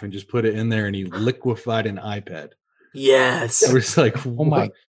half, and just put it in there, and he liquefied an iPad. Yes. It was like, Oh, my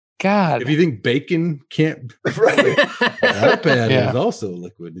God. If you think bacon can't, Right. iPad Yeah. is also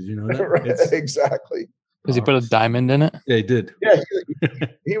liquid. Did you know that? Right, It's- exactly. Does he put a diamond in it? Yeah, he did. Yeah,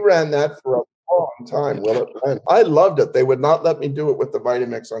 he ran that for a long time. Will It Blend. I loved it. They would not let me do it with the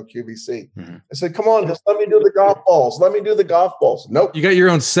Vitamix on QVC. Mhm. I said, "Come on, just let me do the golf balls. Let me do the golf balls." Nope. You got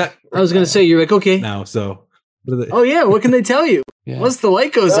your own set I was going to say, you're like, okay. now. So, what are they? Oh, yeah. What can they tell you? Yeah. Once the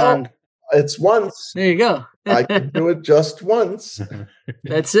light goes Well, on, It's once. there you go. I can do it just once.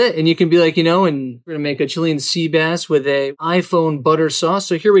 That's it. And you can be like, and we're going to make a Chilean sea bass with a iPhone butter sauce.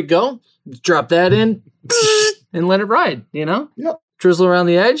 So here we go. Drop that in and let it ride, Yep. Drizzle around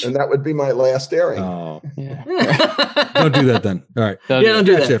the edge. And that would be my last airing. Oh, Yeah. don't do that then. All right. Don't Yeah, don't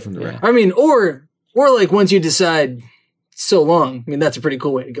do Catch that. that from the Yeah. rack. I mean, or like once you decide so long, I mean, that's a pretty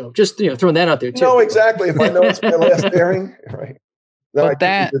cool way to go. Just, throwing that out there too. No, exactly. If I know it's my last airing, right. Then But I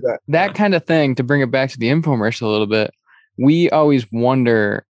can do that. That kind of thing, to bring it back to the infomercial a little bit, we always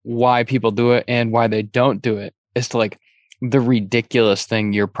wonder why people do it and why they don't do it. It's to like the ridiculous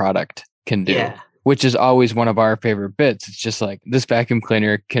thing your product can do, Yeah. which is always one of our favorite bits. It's just like, this vacuum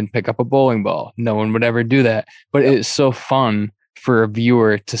cleaner can pick up a bowling ball. No one would ever do that. But it's so fun for a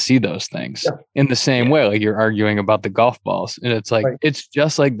viewer to see those things in the same way. Like you're arguing about the golf balls. And it's like, it's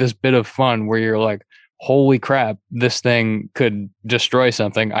just like this bit of fun where you're like, holy crap, this thing could destroy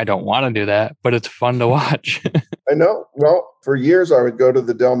something. I don't want to do that, but it's fun to watch. I know. Well, for years, I would go to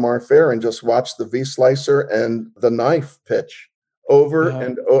the Del Mar Fair and just watch the V-Slicer and the knife pitch over.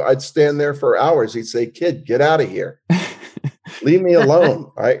 And I'd stand there for hours. He'd say, "Kid, get out of here. Leave me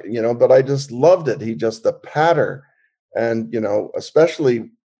alone." But I just loved it. The patter. And, especially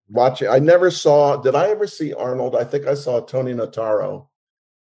watching, did I ever see Arnold? I think I saw Tony Notaro.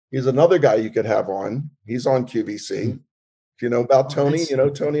 He's another guy you could have on. He's on QVC. Do you know about Tony? You know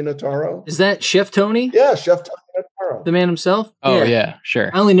Tony Notaro? Is that Chef Tony? Yeah, Chef Tony Notaro. The man himself? Oh, yeah, sure.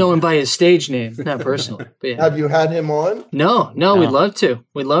 I only know him by his stage name, not personally. But yeah. Have you had him on? No, we'd love to.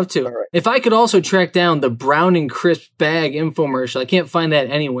 We'd love to. All right. If I could also track down the Brown and Crisp bag infomercial, I can't find that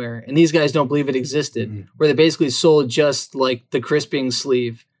anywhere. And these guys don't believe it existed, where they basically sold just like the crisping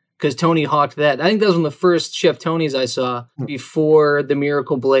sleeve. Because Tony hawked that. I think that was one of the first Chef Tonys I saw before the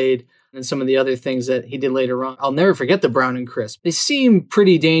Miracle Blade and some of the other things that he did later on. I'll never forget the Brown and Crisp. They seem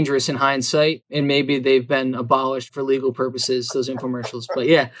pretty dangerous in hindsight, and maybe they've been abolished for legal purposes, those infomercials. But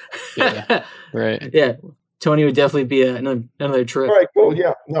yeah. Yeah, right. Yeah. Tony would definitely be another trip. All right, cool.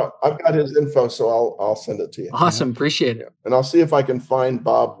 Yeah, no, I've got his info, so I'll send it to you. Awesome. Appreciate it. And I'll see if I can find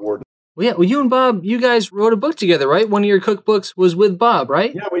Bob Warden. Well, yeah. Well, you and Bob, you guys wrote a book together, right? One of your cookbooks was with Bob,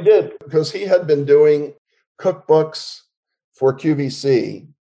 right? Yeah, we did, because he had been doing cookbooks for QVC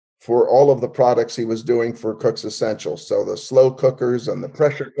for all of the products he was doing for Cook's Essentials. So the slow cookers and the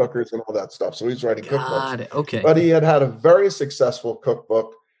pressure cookers and all that stuff. So he's writing cookbooks. Got it. Okay. But he had a very successful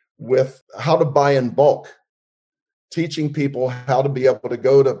cookbook with how to buy in bulk, teaching people how to be able to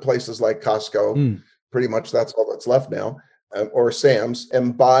go to places like Costco. Pretty much that's all that's left now, or Sam's,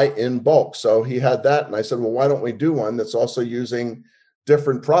 and buy in bulk. So he had that. And I said, well, why don't we do one that's also using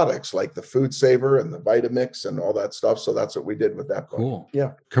different products like the Food Saver and the Vitamix and all that stuff. So that's what we did with that book. Cool.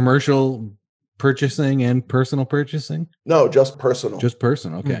 Yeah. Commercial purchasing and personal purchasing? No, just personal. Just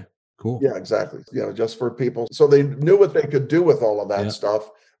personal. Okay. Cool. Yeah, exactly. You know, just for people. So they knew what they could do with all of that stuff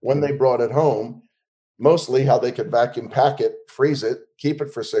when they brought it home. Mostly how they could vacuum pack it, freeze it, keep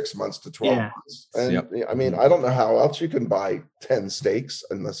it for 6 months to 12 months. And I mean, I don't know how else you can buy 10 steaks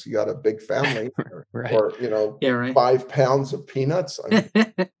unless you got a big family or you know, 5 pounds of peanuts. I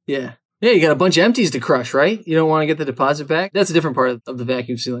mean, Yeah, you got a bunch of empties to crush, right? You don't want to get the deposit back. That's a different part of the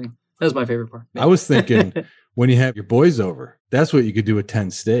vacuum sealing. That was my favorite part. I was thinking when you have your boys over, that's what you could do with 10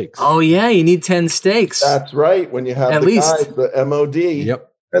 steaks. Oh yeah, you need 10 steaks. That's right. When you have At the least. guys, the MOD. Yep.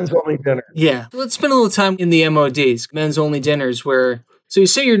 Men's only dinner. Yeah. Let's spend a little time in the MODs, men's only dinners, where, so you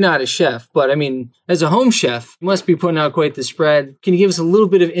say you're not a chef, but I mean, as a home chef, you must be putting out quite the spread. Can you give us a little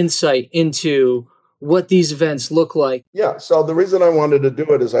bit of insight into what these events look like? Yeah. So the reason I wanted to do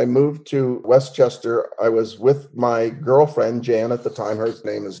it is I moved to Westchester. I was with my girlfriend, Jan, at the time. Her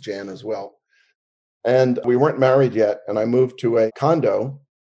name is Jan as well. And we weren't married yet. And I moved to a condo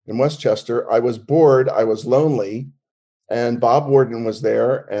in Westchester. I was bored. I was lonely. And Bob Warden was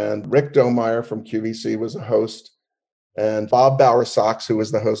there, and Rick Domeyer from QVC was a host, and Bob Bowersox, who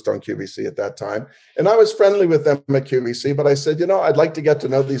was the host on QVC at that time. And I was friendly with them at QVC, but I said, you know, I'd like to get to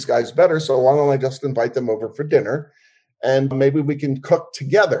know these guys better, so why don't I just invite them over for dinner, and maybe we can cook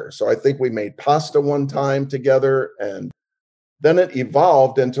together. So I think we made pasta one time together, and then it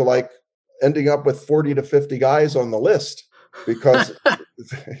evolved into like ending up with 40 to 50 guys on the list because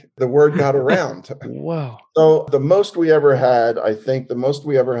the word got around. Wow. So the most we ever had, I think the most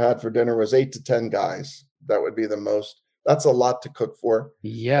we ever had for dinner was 8 to 10 guys. That would be the most. That's a lot to cook for.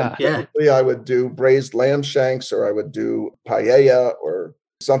 Yeah. Typically I would do braised lamb shanks, or I would do paella or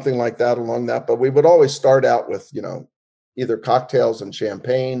something like that along that. But we would always start out with, you know, either cocktails and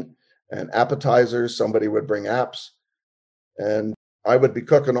champagne and appetizers. Somebody would bring apps, and I would be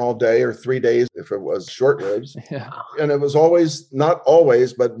cooking all day or 3 days if it was short ribs. Yeah. And it was always, not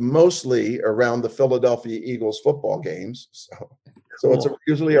always, but mostly around the Philadelphia Eagles football games. So it's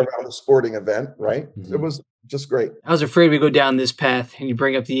usually around a sporting event, right? Mm-hmm. It was just great. I was afraid we go down this path and you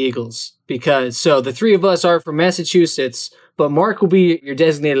bring up the Eagles because, so the three of us are from Massachusetts, but Mark will be your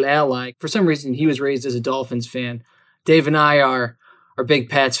designated ally. For some reason, he was raised as a Dolphins fan. Dave and I are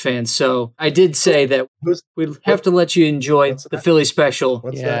big Pats fans. So I did say that we'd have to let you enjoy the Philly special.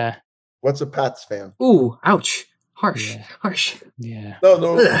 What's that? What's a Pats fan? Ooh, ouch. Harsh. Yeah. No,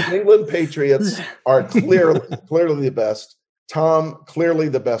 New England Patriots are clearly the best. Tom, clearly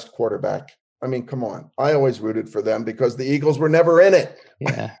the best quarterback. I mean, come on. I always rooted for them because the Eagles were never in it.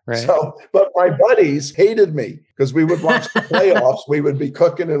 Yeah, right. So, but my buddies hated me because we would watch the playoffs. We would be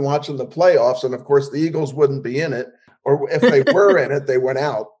cooking and watching the playoffs. And of course, the Eagles wouldn't be in it. Or if they were in it, they went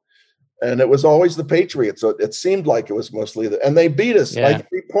out. And it was always the Patriots. So it seemed like it was mostly and they beat us like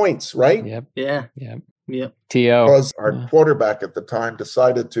 3 points, right? Yep. Yeah. T.O. Because our quarterback at the time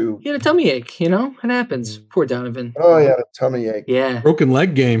decided to. He had a tummy ache, you know? It happens. Poor Donovan. Oh, he had a tummy ache. Yeah. Broken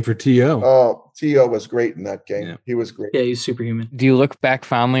leg game for T.O. Oh, T.O. was great in that game. Yeah. He was great. Yeah, he's superhuman. Do you look back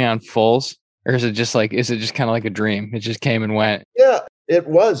fondly on Foles? Or is it just kind of like a dream? It just came and went. Yeah, it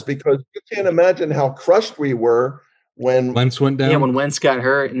was, because you can't imagine how crushed we were when Wentz went down. Yeah, when Wentz got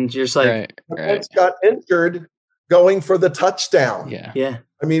hurt and just like Wentz got injured going for the touchdown. Yeah.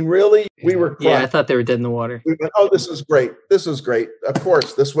 I mean, really, we were crushed. Yeah, I thought they were dead in the water. We went, oh, this is great. This is great. Of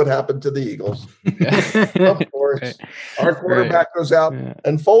course, this would happen to the Eagles. Of course. Right. Our quarterback goes out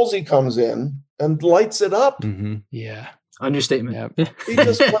and Folsey comes in and lights it up. Mm-hmm. Yeah. Understatement. Yep. He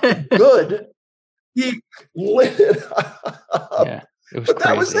just went good. He lit it up. Yeah, it was but crazy.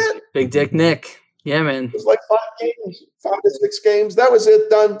 That was it. Big Dick Nick. Yeah, man. It was like 5 to 6 games. That was it.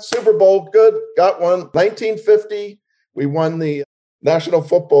 Done. Super Bowl. Good. Got one. 1950. We won the National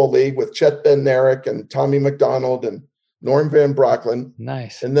Football League with Chet Ben-Narek and Tommy McDonald and Norm Van Brocklin.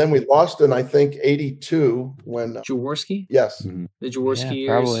 Nice. And then we lost in, I think, 82 when, Jaworski? yes, Mhm. The Jaworski Yeah, years.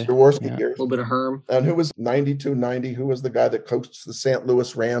 probably. Jaworski Yeah. A years. little bit of Herm. And who was 92, 90? Who was the guy that coached the St.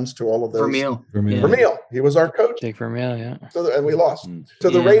 Louis Rams to all of those? Vermeil. Vermeil. Yeah. Vermeil. He was our coach. Dick Vermeil, yeah. And we lost Mm. to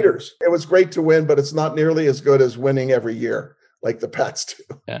the Yeah. Raiders. It was great to win, but it's not nearly as good as winning every year like the Pats do.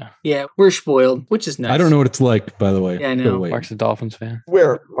 Yeah. Yeah, we're spoiled, which is nice. I don't know what it's like, by the way. Yeah, I know. Still waiting. Mark's a Dolphins fan.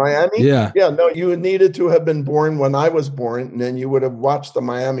 Where? Miami? Yeah. Yeah, no, you needed to have been born when I was born, and then you would have watched the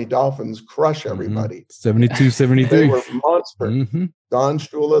Miami Dolphins crush everybody. 72, They 73. were monsters. hmm Don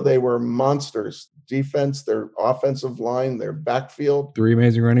Shula, they were monsters. Defense, their offensive line, their backfield. 3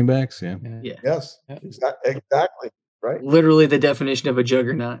 amazing running backs. Yeah. Yeah. Yes, Yeah. exactly. Right? Literally the definition of a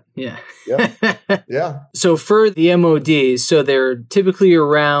juggernaut. Yeah. Yeah. Yeah. So for the MODs, so they're typically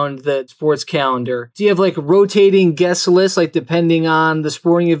around the sports calendar. Do you have like rotating guest lists, like depending on the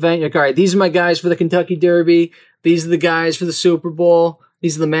sporting event? Like, all right, these are my guys for the Kentucky Derby. These are the guys for the Super Bowl.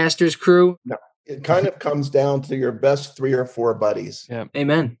 These are the Masters crew. It kind of comes down to your best 3 or 4 buddies.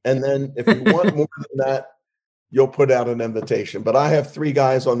 Amen. And then if you want more than that, you'll put out an invitation. But I have 3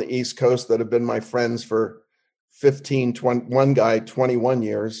 guys on the East Coast that have been my friends for 15, 20, one guy, 21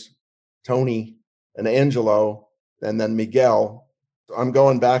 years, Tony and Angelo, and then Miguel. I'm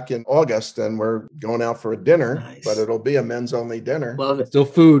going back in August and we're going out for a dinner, Nice. but it'll be a men's only dinner. Love it. Still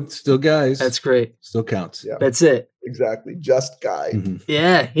food, still guys. That's great. Still counts. Yeah. That's it. Exactly. Just guy. Mhm.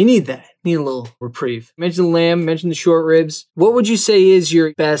 Yeah, you need that. Need a little reprieve. Mention the lamb, mention the short ribs. What would you say is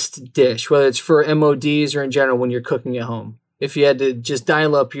your best dish, whether it's for MODs or in general when you're cooking at home? If you had to just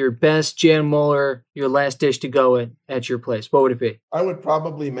dial up your best Jan Mueller, your last dish to go at your place, what would it be? I would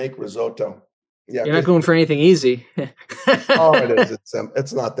probably make risotto. Yeah. You're not going for anything easy. Oh, it is.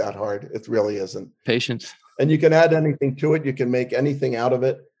 It's not that hard. It really isn't. Patience. And you can add anything to it. You can make anything out of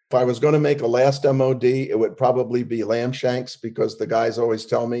it. If I was going to make a last MOD, it would probably be lamb shanks because the guys always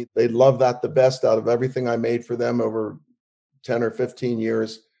tell me they love that the best out of everything I made for them over 10 or 15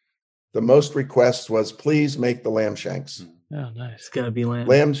 years. The most requests was, please make the lamb shanks. Oh, nice. It's got to be lamb.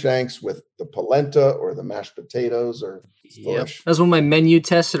 Lamb shanks with the polenta or the mashed potatoes or Yep. That's one of my menu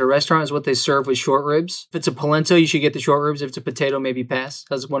tests at a restaurant is what they serve with short ribs. If it's a polenta, you should get the short ribs. If it's a potato, maybe pass.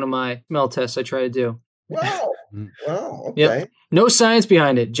 That's one of my smell tests I try to do. Wow. Mm. Wow. Okay. Yep. No science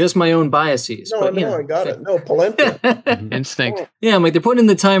behind it, just my own biases. No, but, you no, know. I got it. No, polenta. Instinct. Yeah, I'm like, they're putting in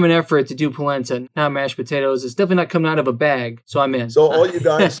the time and effort to do polenta, not mashed potatoes. It's definitely not coming out of a bag, so I'm in. So all you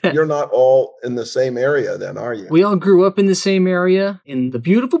guys, you're not all in the same area then, are you? We all grew up in the same area in the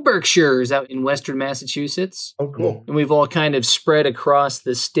beautiful Berkshires out in western Massachusetts. Oh, cool. And we've all kind of spread across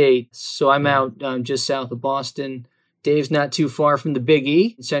the state. So I'm out just south of Boston. Dave's not too far from the Big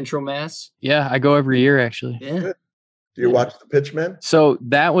E in Central Mass. Yeah, I go every year actually. Yeah. Do you watch the Pitchmen? So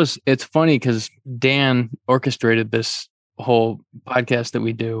it's funny because Dan orchestrated this whole podcast that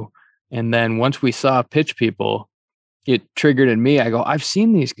we do. And then once we saw Pitch People, it triggered in me. I go, I've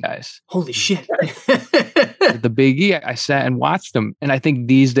seen these guys. Holy shit. The Big E, I sat and watched them. And I think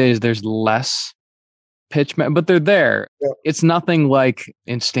these days there's less pitchmen, but they're there. Yeah. It's nothing like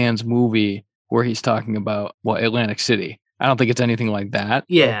in Stan's movie where he's talking about Atlantic City. I don't think it's anything like that.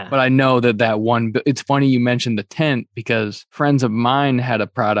 Yeah. But I know that one, it's funny you mentioned the tent because friends of mine had a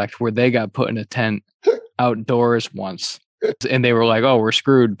product where they got put in a tent outdoors once and they were like, oh, we're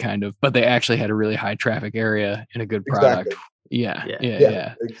screwed kind of, but they actually had a really high traffic area and a good product. Exactly.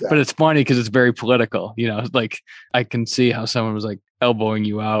 Yeah. Exactly. But it's funny because it's very political, like I can see how someone was like elbowing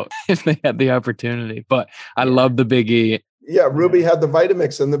you out if they had the opportunity, but I love the Big E. Yeah, Ruby had the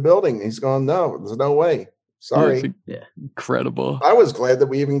Vitamix in the building. He's gone, no, there's no way. Sorry. Yeah. Incredible. I was glad that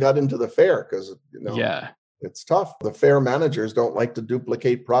we even got into the fair because, Yeah. it's tough. The fair managers don't like to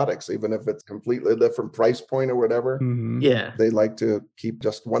duplicate products, even if it's completely different price point or whatever. Mhm. Yeah. They like to keep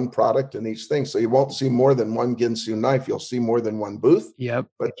just one product in each thing. So you won't see more than one Ginsu knife. You'll see more than one booth, Yep.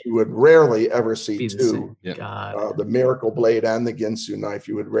 but you would rarely ever see Be the two. same. Yep. God. The Miracle Blade and the Ginsu knife,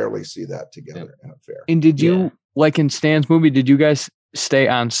 you would rarely see that together in a fair. And did you, Yeah. like in Stan's movie, did you guys stay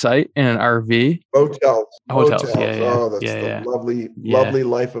on site in an RV? Hotels. Hotels, yeah, yeah. Oh, that's Yeah, the yeah. lovely, Yeah. lovely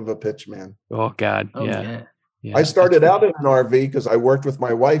life of a pitchman. Oh God. Oh, yeah. yeah. Yeah. I started out in an RV because I worked with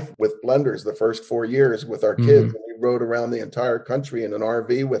my wife with blenders the first 4 years with our kids. Mhm. And we rode around the entire country in an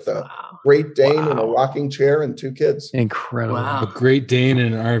RV with a Wow. Great Dane and a Wow. rocking chair and 2 kids. Incredible. Wow. A Great Dane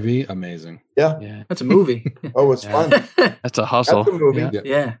in an RV, amazing. Yeah. That's a movie. Oh, it's Yeah. fun. That's a hustle. That's a movie. Yeah.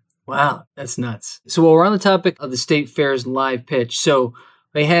 Yeah. Wow. That's nuts. So while we're on the topic of the state fair's live pitch, so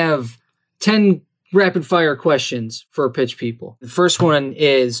they have 10 rapid fire questions for Pitch People. The first one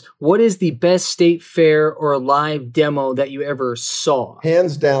is, what is the best state fair or live demo that you ever saw?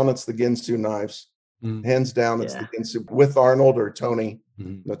 Hands down, it's the Ginsu knives. Hands down, it's Yeah. the bean soup with Arnold or Tony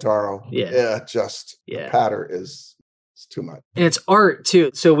Mhm. Notaro. Yeah. Just Yeah. patter is it's too much. And it's art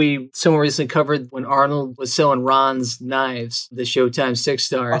too. So someone recently covered when Arnold was selling Ron's knives, the Showtime 6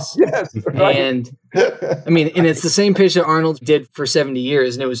 stars. Yes, right. And I mean, and it's the same pitch that Arnold did for 70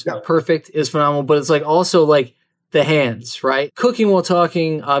 years, and it was Yeah. perfect. It was phenomenal, but it's like also like the hands, right? Cooking while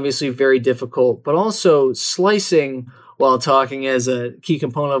talking, obviously very difficult, but also slicing while talking as a key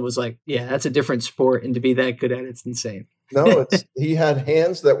component of was like, yeah, that's a different sport, and to be that good at it's insane. No, he had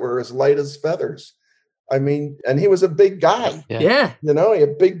hands that were as light as feathers. I mean, and he was a big guy. Yeah. Yeah. You know, he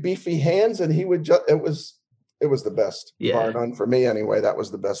had big beefy hands, and he would just it was the best. Yeah. Bar none for me anyway. That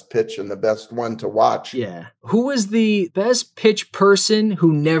was the best pitch and the best one to watch. Yeah. Who was the best pitch person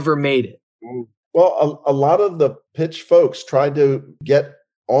who never made it? Well, a lot of the pitch folks tried to get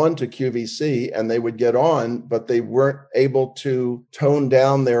on to QVC, and they would get on, but they weren't able to tone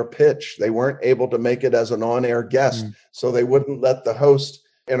down their pitch. They weren't able to make it as an on-air guest, so they wouldn't let the host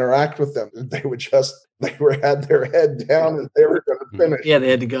interact with them. They had their head down, and they were going to finish Yeah, they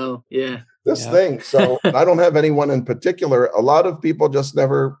had to go. Yeah. this Yeah. thing. So I don't have anyone in particular. A lot of people just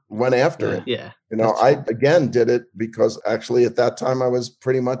never went after it. Yeah. You know, I again did it because actually at that time I was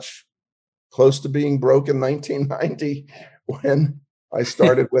pretty much close to being broke in 1990 when I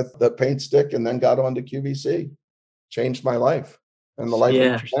started with the paint stick and then got on to QVC. Changed my life and the life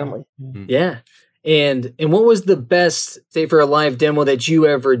Yeah. of my family. Yeah. And what was the best, say, for a live demo that you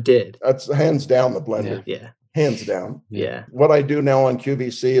ever did? That's hands down the blender. Yeah. Hands down. Yeah. What I do now on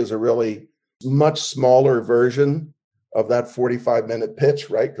QVC is a really much smaller version of that 45-minute pitch,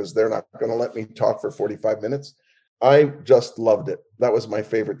 right? Because they're not going to let me talk for 45 minutes. I just loved it. That was my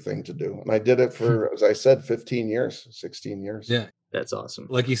favorite thing to do. And I did it for, as I said, 15 years, 16 years. Yeah. That's awesome.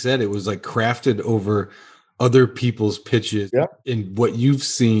 Like you said, it was like crafted over other people's pitches Yeah. and what you've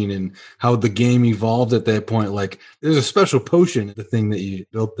seen and how the game evolved at that point. Like there's a special potion in the thing that you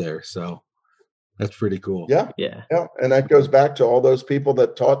built there. So that's pretty cool. Yeah. Yeah. Yeah. And that goes back to all those people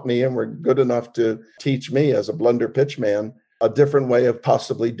that taught me and were good enough to teach me as a blender pitch man a different way of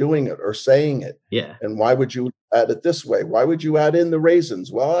possibly doing it or saying it. Yeah. And why would you add it this way? Why would you add in the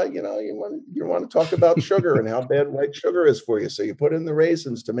raisins? Well, you know, you want to talk about sugar and how bad white sugar is for you. So you put in the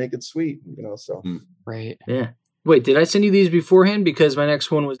raisins to make it sweet, you know, so. Right. Yeah. Wait, did I send you these beforehand? Because my next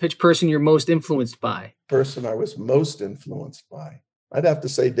one was pitch person you're most influenced by. Person I was most influenced by, I'd have to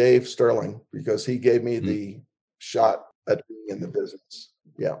say Dave Sterling, because he gave me the shot at being in the business.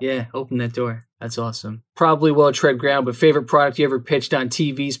 Yeah. Yeah, open that door. That's awesome. Probably well tread ground, but favorite product you ever pitched on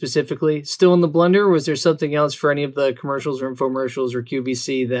TV specifically? Still in the blender, or was there something else for any of the commercials or infomercials or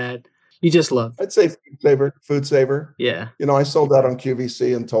QVC that you just love? I'd say Food Saver. Yeah. You know, I sold that on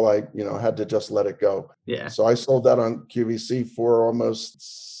QVC until I, had to just let it go. Yeah. So I sold that on QVC for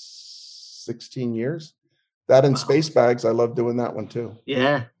almost 16 years. That and Space Bags, I love doing that one too.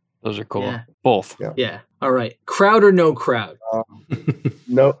 Yeah. Those are cool. Yeah. Both. Yeah. Yeah. All right. Crowd or no crowd?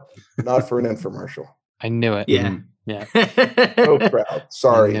 No, not for an infomercial. I knew it. Yeah. Yeah. No crowd. I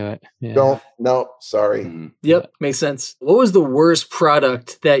Sorry. knew it. Yeah. Sorry. Yep. Makes sense. What was the worst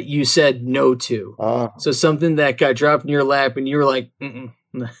product that you said no to? So something that got dropped in your lap and you were like, mm-mm.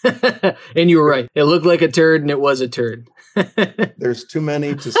 And you were right. It looked like a turd and it was a turd. There's too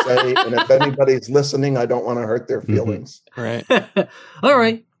many to say. And if anybody's listening, I don't want to hurt their feelings. Right. All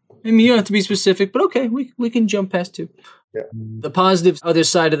right. I mean, you don't have to be specific, but okay, we can jump past two. Yeah. The positive other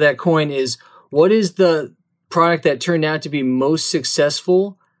side of that coin is, what is the product that turned out to be most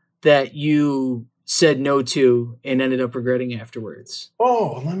successful that you said no to and ended up regretting afterwards?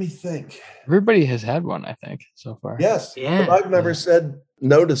 Oh, let me think. Everybody has had one, I think, so far. Yes. Yeah. But I've never said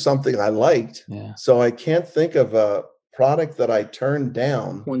no to something I liked. Yeah. So I can't think of a product that I turned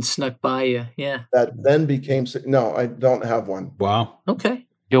down One snuck by you. Yeah. that then became, no, I don't have one. Wow. Okay.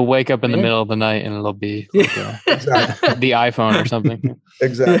 You'll wake up in the Yeah. middle of the night and it'll be like Exactly. the iPhone or something.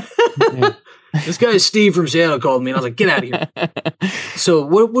 Exactly. Yeah. This guy Steve from Seattle called me and I was like, get out of here. So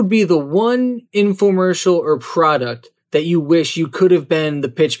what would be the one infomercial or product that you wish you could have been the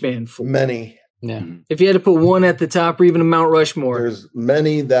pitch man for? Many. Yeah. If you had to put one at the top or even a Mount Rushmore. There's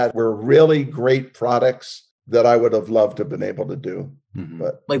many that were really great products that I would have loved to have been able to do.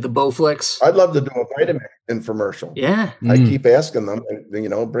 But Like the Bowflex. I'd love to do a vitamin infomercial. Yeah. I keep asking them,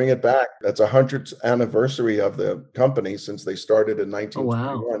 and, bring it back. That's 100th anniversary of the company since they started in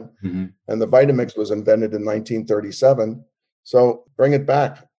 1921. And the Vitamix was invented in 1937. So bring it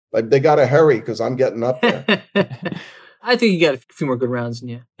back. Like, they got to hurry because I'm getting up there. I think you got a few more good rounds in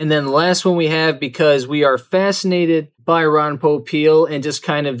you. And then the last one we have, because we are fascinated by Ron Popeil and just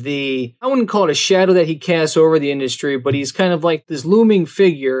kind of I wouldn't call it a shadow that he casts over the industry, but he's kind of like this looming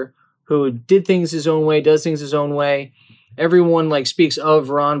figure who did things his own way, does things his own way. Everyone like speaks of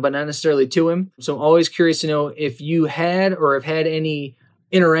Ron, but not necessarily to him. So I'm always curious to know if you had or have had any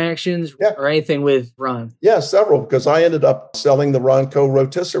interactions or anything with Ron. Yeah, several, because I ended up selling the Ronco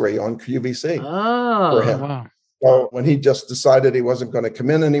rotisserie on QVC for him. Wow. So when he just decided he wasn't going to come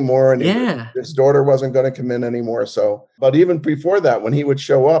in anymore, and his daughter wasn't going to come in anymore. So, but even before that, when he would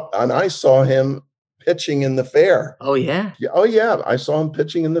show up, and I saw him pitching in the fair. Oh yeah. Oh yeah, I saw him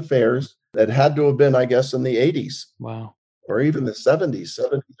pitching in the fairs. It had to have been, I guess, in the 80s. Wow. Or even the 70s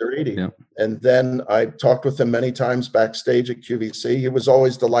or 80s. Yeah. And then I talked with him many times backstage at QVC. He was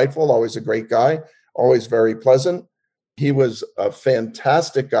always delightful, always a great guy, always very pleasant. He was a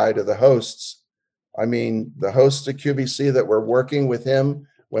fantastic guy to the hosts. I mean, the hosts at QVC that were working with him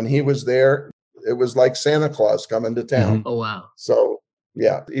when he was there, it was like Santa Claus coming to town. Mm-hmm. Oh, wow. So,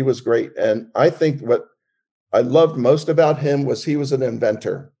 yeah, he was great. And I think what I loved most about him was he was an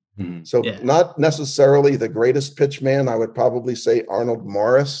inventor. Mm-hmm. So not necessarily the greatest pitch man. I would probably say Arnold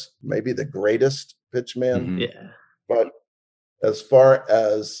Morris, maybe the greatest pitch man. Mm-hmm. Yeah. But as far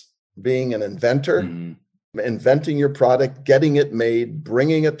as being an inventor, inventing your product, getting it made,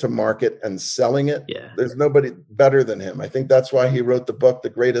 bringing it to market and selling it, there's nobody better than him. I think that's why he wrote the book, The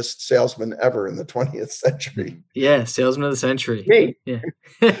Greatest Salesman Ever in the 20th Century. Yeah, Salesman of the Century. Me. Yeah.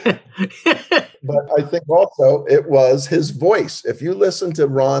 But I think also it was his voice. If you listen to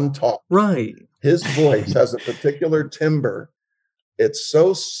Ron talk, right, his voice has a particular timbre. It's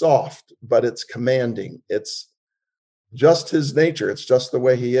so soft, but it's commanding. It's just his nature. It's just the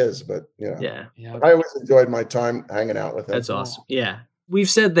way he is. But I always enjoyed my time hanging out with him. That's awesome. Yeah. We've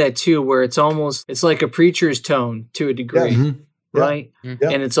said that too, where it's like a preacher's tone to a degree. Yes. Right. Yeah.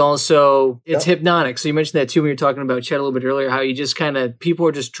 And it's also, it's hypnotic. So you mentioned that too when you were talking about Chet a little bit earlier, how you just kind of, people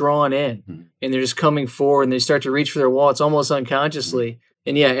are just drawn in and they're just coming forward and they start to reach for their wallets almost unconsciously.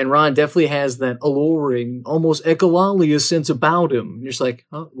 And and Ron definitely has that alluring, almost echolalia sense about him. You're just like,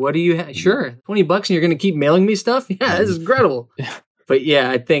 oh, what do you have? Sure. $20 and you're going to keep mailing me stuff? Yeah, this is incredible. But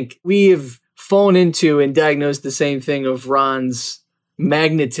I think we have fallen into and diagnosed the same thing of Ron's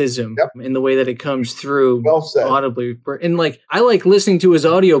magnetism in the way that it comes through audibly. And I like listening to his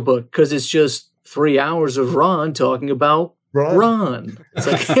audiobook because it's just 3 hours of Ron talking about Ron. It's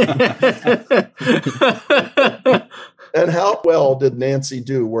like and how well did Nancy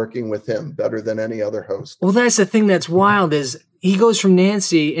do working with him? Better than any other host. Well, that's the thing that's wild is he goes from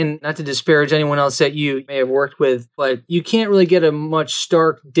Nancy, and not to disparage anyone else that you may have worked with, but you can't really get a much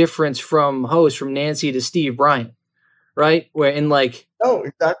stark difference from Nancy to Steve Bryant. Right? Where oh,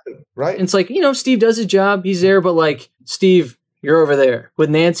 exactly. Right. And it's like, Steve does his job. He's there, but Steve, you're over there. With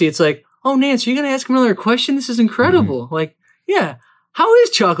Nancy, it's like, oh, Nancy, you're going to ask him another question? This is incredible. How is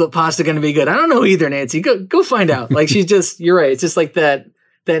chocolate pasta going to be good? I don't know either, Nancy. Go find out. She's just, you're right. It's just like that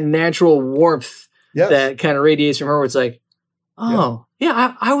natural warmth that kind of radiates from her where it's like, oh,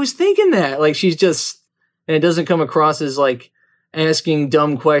 I was thinking that. She's just, and it doesn't come across as asking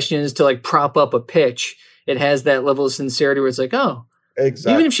dumb questions to prop up a pitch. It has that level of sincerity where it's like, oh,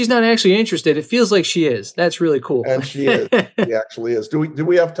 exactly. Even if she's not actually interested, it feels like she is. That's really cool. And she is. She actually is. Do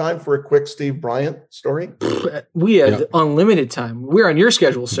we have time for a quick Steve Bryant story? We have unlimited time. We're on your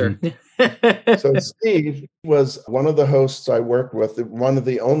schedule, sir. So Steve was one of the hosts I worked with, one of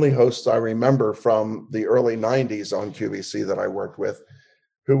the only hosts I remember from the early 90s on QVC that I worked with,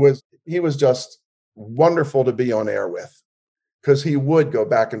 he was just wonderful to be on air with. Because he would go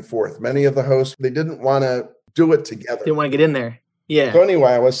back and forth. Many of the hosts, they didn't want to do it together. Didn't want to get in there. Yeah. So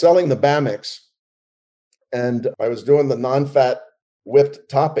anyway, I was selling the Bamix and I was doing the non-fat whipped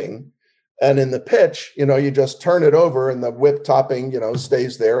topping. And in the pitch, you just turn it over and the whipped topping,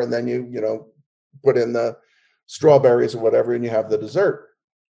 stays there. And then you put in the strawberries or whatever and you have the dessert.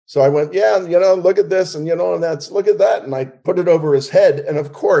 So I went, look at this and, and look at that. And I put it over his head. And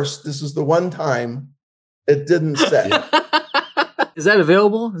of course, this is the one time it didn't set. Is that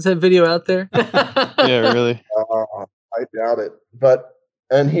available? Is that video out there? Yeah, really. I doubt it.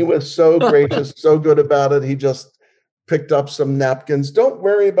 And he was so gracious, so good about it. He just picked up some napkins. Don't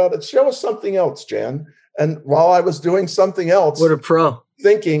worry about it. Show us something else, Jan. And while I was doing something else, what a pro.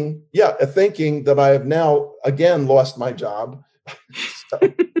 Thinking that I have now again lost my job. So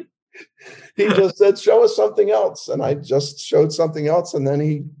he just said, show us something else. And I just showed something else. And then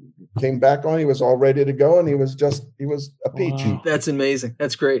he came back on. He was all ready to go. And he was a peach. Wow. That's amazing.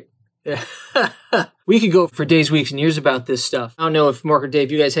 That's great. Yeah. We could go for days, weeks, and years about this stuff. I don't know if Mark or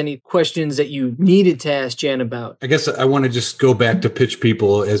Dave, you guys had any questions that you needed to ask Jen about. I guess I want to just go back to Pitch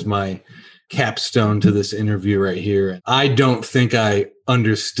People as my capstone to this interview right here. I don't think I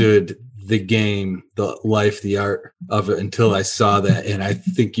understood the game, the life, the art of it until I saw that. And I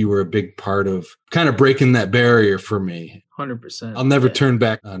think you were a big part of kind of breaking that barrier for me. 100%. I'll never turn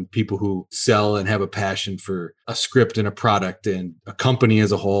back on people who sell and have a passion for a script and a product and a company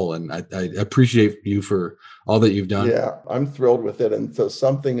as a whole. And I appreciate you for all that you've done. Yeah, I'm thrilled with it. And so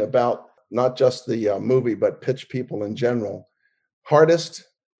something about not just the movie, but pitch people in general. Hardest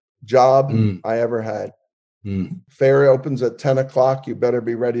job I ever had. Fair opens at 10 o'clock. You better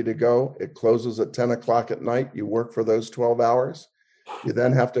be ready to go. It closes at 10 o'clock at night. You work for those 12 hours. You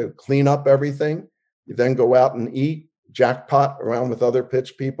then have to clean up everything. You then go out and eat, jackpot around with other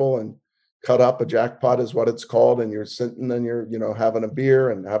pitch people and cut up. A jackpot is what it's called. And you're sitting and you're, having a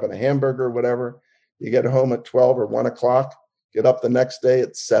beer and having a hamburger or whatever. You get home at 12 or 1 o'clock, get up the next day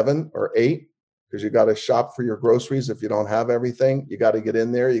at 7 or 8. Because you got to shop for your groceries. If you don't have everything, you got to get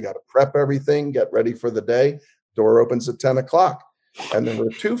in there. You got to prep everything, get ready for the day. Door opens at 10 o'clock. And there were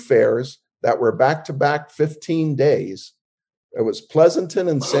 2 fairs that were back-to-back 15 days. It was Pleasanton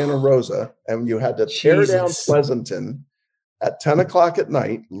and Santa Rosa. And you had to tear down Pleasanton at 10 o'clock at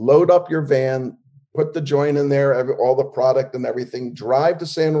night, load up your van, put the joint in there, all the product and everything, drive to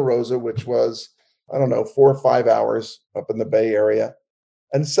Santa Rosa, which was, 4 or 5 hours up in the Bay Area,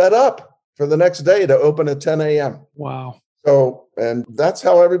 and set up for the next day to open at 10 a.m. Wow. So, and that's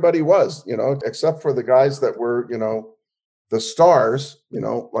how everybody was, except for the guys that were, the stars,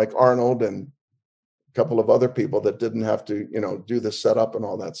 like Arnold and a couple of other people that didn't have to, do the setup and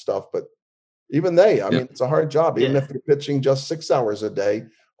all that stuff. But even they, I mean, it's a hard job, even if you're pitching just 6 hours a day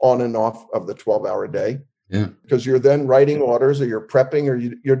on and off of the 12-hour day. Yeah. Because you're then writing orders or you're prepping or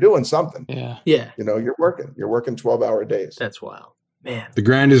you're doing something. Yeah. Yeah. You're working 12-hour days. That's wild. Man. The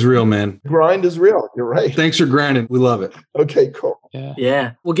grind is real, man. Grind is real. You're right. Thanks for grinding. We love it. Okay, cool.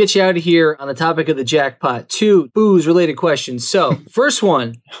 Yeah. We'll get you out of here on the topic of the jackpot. 2 booze related questions. So first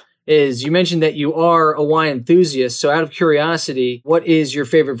one is, you mentioned that you are a wine enthusiast. So out of curiosity, what is your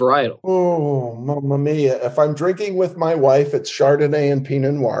favorite varietal? Oh, mamma mia. If I'm drinking with my wife, it's Chardonnay and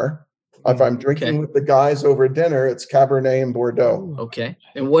Pinot Noir. If I'm drinking with the guys over dinner, it's Cabernet and Bordeaux. Okay.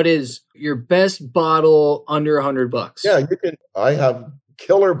 And what is your best bottle under $100? Yeah, you can. I have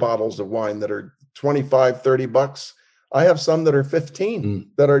killer bottles of wine that are 25, 30 bucks. I have some that are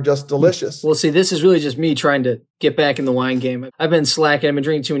 15 that are just delicious. Well, see, this is really just me trying to get back in the wine game. I've been slacking. I've been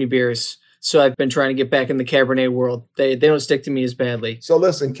drinking too many beers. So I've been trying to get back in the Cabernet world. They don't stick to me as badly. So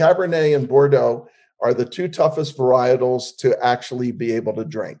listen, Cabernet and Bordeaux are the 2 toughest varietals to actually be able to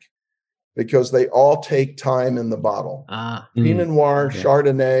drink, because they all take time in the bottle. Pinot Noir,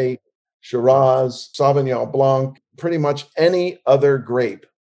 Chardonnay, Shiraz, Sauvignon Blanc, pretty much any other grape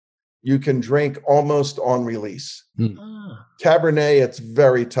you can drink almost on release. Cabernet, it's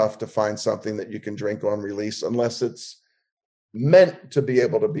very tough to find something that you can drink on release unless it's meant to be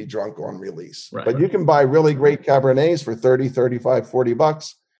able to be drunk on release. Right. But you can buy really great Cabernets for 30, 35, 40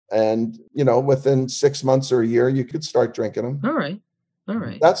 bucks. And, within 6 months or a year, you could start drinking them. All right.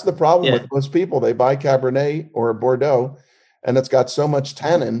 That's the problem with most people. They buy Cabernet or Bordeaux, and it's got so much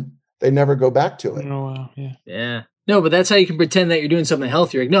tannin, they never go back to it. Oh, wow. Yeah. No, but that's how you can pretend that you're doing something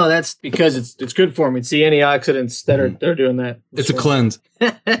healthy. Like, no, that's because it's good for me. It's the antioxidants that are doing that. It's a cleanse.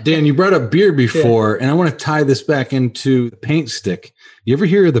 Dan, you brought up beer before, and I want to tie this back into the paint stick. You ever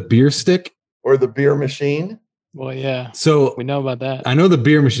hear of the beer stick? Or the beer machine? Well, yeah. So we know about that. I know the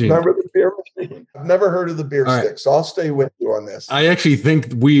beer machine. Remember the beer machine? I've never heard of the beer stick, so I'll stay with you on this. I actually think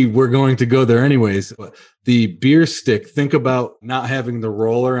we were going to go there anyways. The beer stick, think about not having the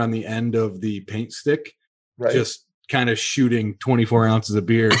roller on the end of the paint stick, just kind of shooting 24 ounces of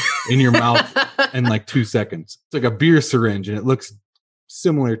beer in your mouth in like 2 seconds. It's like a beer syringe, and it looks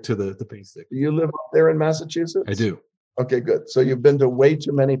similar to the paint stick. Do you live up there in Massachusetts? I do. Okay, good. So you've been to way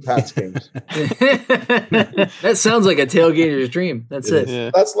too many Pats games. That sounds like a tailgater's dream. That's it. Yeah.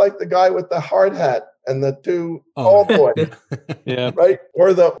 That's like the guy with the hard hat and the 2 tall boys. Yeah. Right?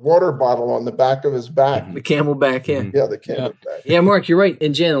 Or the water bottle on the back of his back. The Camelback, Yeah, the Camelback. Yeah, Mark, you're right.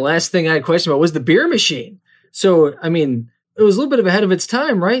 And Jan, the last thing I had a question about was the beer machine. So, I mean, it was a little bit of ahead of its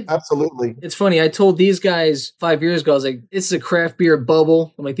time, right? Absolutely. It's funny. I told these guys 5 years ago, I was like, it's a craft beer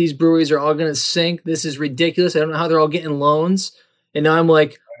bubble. I'm like, these breweries are all going to sink. This is ridiculous. I don't know how they're all getting loans. And now I'm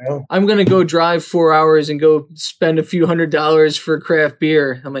like, I'm going to go drive 4 hours and go spend a few $100s for craft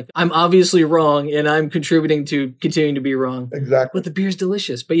beer. I'm like, I'm obviously wrong, and I'm contributing to continuing to be wrong. Exactly. But the beer's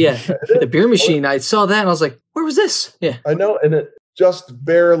delicious. But yeah, the beer machine, I saw that and I was like, where was this? Yeah. I know. And it just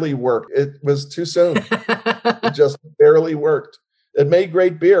barely worked. It was too soon. It just barely worked. It made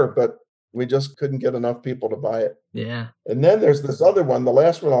great beer, but we just couldn't get enough people to buy it. Yeah. And then there's this other one. The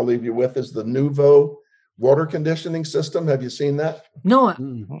last one I'll leave you with is the Nuvo water conditioning system. Have you seen that? No, I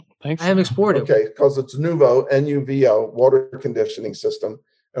Thanks. haven't explored it. Okay, because it's Nuvo, Nuvo, water conditioning system.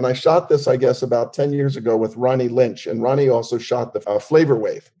 And I shot this, I guess, about 10 years ago with Ronnie Lynch. And Ronnie also shot the Flavor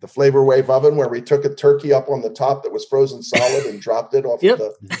Wave oven, where we took a turkey up on the top that was frozen solid and dropped it off Yep.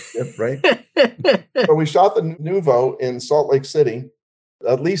 the right? So we shot the Nuvo in Salt Lake City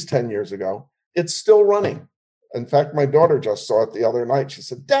at least 10 years ago. It's still running. In fact, my daughter just saw it the other night. She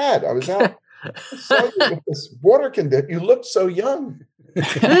said, Dad, I was out. I saw you with this water conditioner. You looked so young.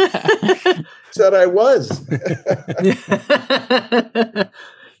 Said I was.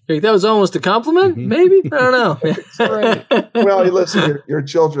 Like, that was almost a compliment, maybe? I don't know. Well, listen, your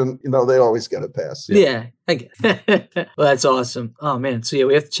children, they always get a pass. Yeah, I get it. Well, that's awesome. Oh, man. So, yeah,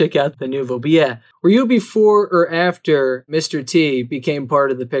 we have to check out the Nuvo. But, yeah, were you before or after Mr. T became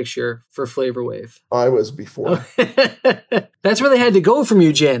part of the picture for Flavor Wave? I was before. That's where they had to go from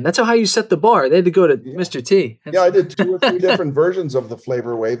you, Jan. That's how you set the bar. They had to go to Mr. T. Yeah, I did 2 or 3 different versions of the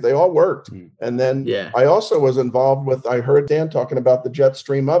Flavor Wave. They all worked. And then I also was involved with, I heard Dan talking about the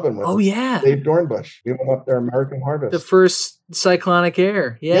Jetstream oven with Dave Dornbush. We went up there, American Harvest. The first cyclonic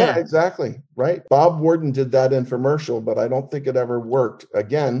air. Yeah, exactly. Right. Bob Warden did that infomercial, but I don't think it ever worked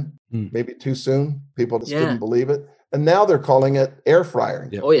again. Maybe too soon. People just didn't believe it. And now they're calling it air fryer.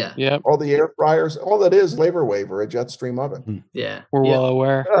 Yep. Oh, yeah. Yeah. All the air fryers, all that is Flavor Wave or a Jetstream oven. Yeah. We're well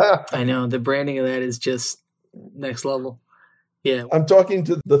aware. I know. The branding of that is just next level. Yeah. I'm talking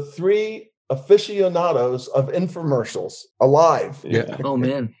to the 3 aficionados of infomercials alive. Yeah. Oh,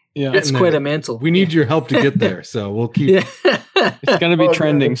 man. Yeah. It's quite a mantle. We need your help to get there, so we'll keep. It's going to be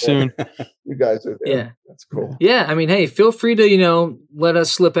trending soon. You guys are there. Yeah. That's cool. Yeah, I mean, hey, feel free to, let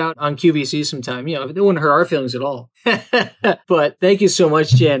us slip out on QVC sometime. It wouldn't hurt our feelings at all. But thank you so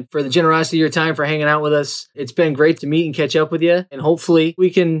much, Jan, for the generosity of your time, for hanging out with us. It's been great to meet and catch up with you. And hopefully we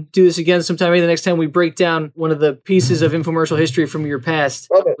can do this again sometime. Maybe the next time we break down one of the pieces of infomercial history from your past,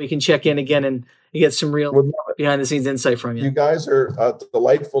 we can check in again and get some real behind-the-scenes insight from you. You guys are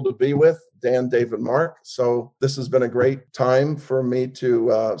delightful to be with, Dan, Dave, and Mark. So this has been a great time for me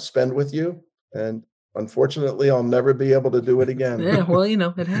to spend with you. And unfortunately, I'll never be able to do it again. Yeah, well,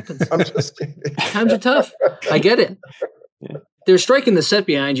 it happens. I'm just kidding. Times are tough. I get it. Yeah. They're striking the set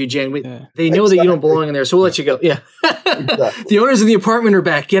behind you, Jan. They know that you don't belong in there, so we'll let you go. Yeah. Exactly. The owners of the apartment are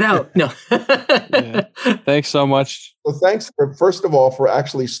back. Get out. No. Thanks so much. Well, thanks first of all, for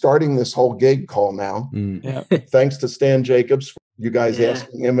actually starting this whole gig call now. Yeah. Thanks to Stan Jacobs for you guys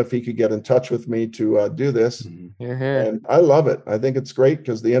asking him if he could get in touch with me to do this. You're here. And I love it. I think it's great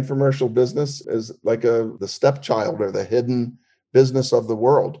because the infomercial business is like the stepchild or the hidden business of the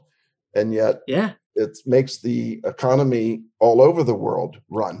world. And yet it makes the economy all over the world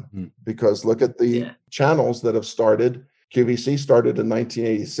run, because look at the channels that have started. QVC started in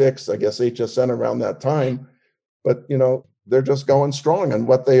 1986, I guess HSN around that time, but they're just going strong, and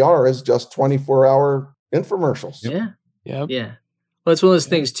what they are is just 24-hour infomercials. Yeah. Well, it's one of those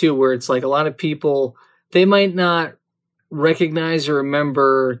things too, where it's like a lot of people, they might not recognize or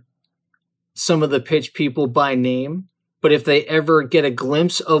remember some of the pitch people by name, but if they ever get a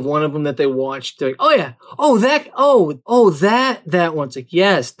glimpse of one of them that they watched, they're like, oh yeah, that one's like,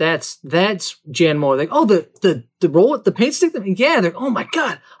 yes, that's Jan Moore. Like, oh, the roll, the paint stick, yeah, they're, oh my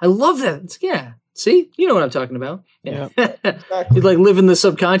God, I love that. It's, yeah. See, you know what I'm talking about. Yeah. Exactly. You like live in the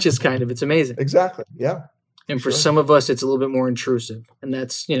subconscious kind of. It's amazing. Exactly. Yeah. And for some of us, it's a little bit more intrusive. And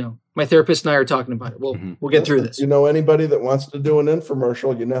that's, my therapist and I are talking about it. We'll get through this. Anybody that wants to do an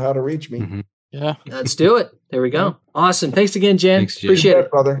infomercial, you know how to reach me. Yeah. Let's do it. There we go. Awesome. Thanks again, Jan. Thanks, Jan. Appreciate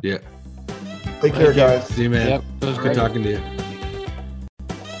it. Brother. Yeah. Take care, guys. See you, man. Yep. That was Good great. talking to you.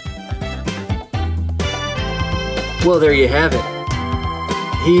 Well, there you have it.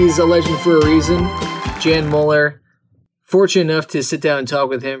 He's a legend for a reason. Jan Moeller. Fortunate enough to sit down and talk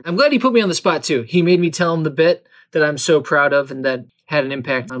with him. I'm glad he put me on the spot, too. He made me tell him the bit that I'm so proud of and that had an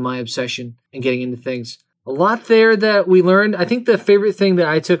impact on my obsession and getting into things. A lot there that we learned. I think the favorite thing that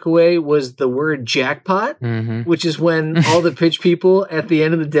I took away was the word jackpot, which is when all the pitch people at the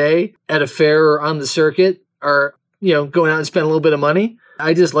end of the day at a fair or on the circuit are, going out and spend a little bit of money.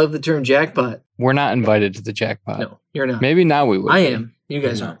 I just love the term jackpot. We're not invited to the jackpot. No, you're not. Maybe now we would. I am. You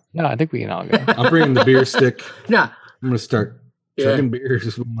guys are. No, I think we can all go. I'm bringing the beer stick. Nah. I'm going to start chugging beers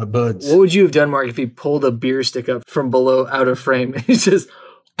with my buds. What would you have done, Mark, if he pulled a beer stick up from below out of frame? He just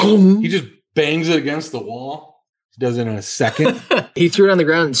bangs it against the wall. He does it in a second. He threw it on the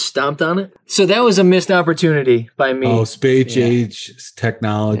ground and stomped on it. So that was a missed opportunity by me. Oh, space age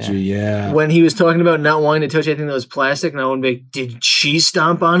technology. Yeah. When he was talking about not wanting to touch anything that was plastic, and I would be like, did she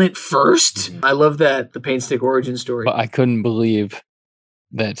stomp on it first? I love that, the paint stick origin story. But I couldn't believe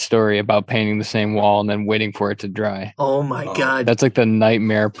that story about painting the same wall and then waiting for it to dry. Oh my God. That's like the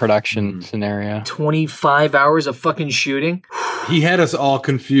nightmare production scenario. 25 hours of fucking shooting. He had us all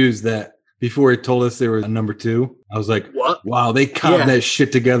confused that before he told us there was a number 2. I was like, What? wow, they cobbled that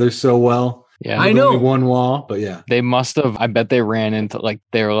shit together so well. Yeah. I With know. only one wall, but yeah. They must have, I bet they ran into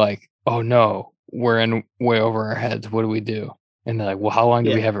they were like, oh no, we're in way over our heads. What do we do? And they're like, well, how long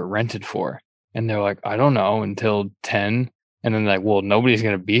do we have it rented for? And they're like, I don't know, until 10. And then they're like, well, nobody's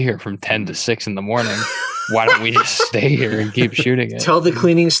going to be here from 10 to 6 in the morning. Why don't we just stay here and keep shooting it? Tell the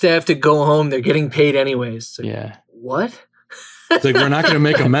cleaning staff to go home. They're getting paid anyways. It's like, Yeah. What? It's like, we're not going to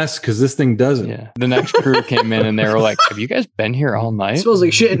make a mess because this thing doesn't. Yeah. The next crew came in and they were like, have you guys been here all It night? smells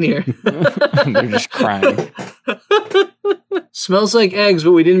like shit in here. They're just crying. Smells like eggs,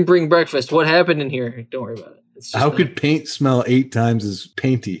 but we didn't bring breakfast. What happened in here? Don't worry about it. It's just How not- could paint smell 8 times as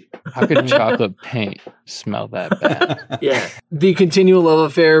painty? How could chocolate paint smell that bad? Yeah. The continual love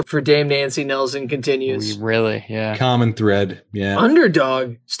affair for Dame Nancy Nelson continues. Really? Yeah. Common thread. Yeah.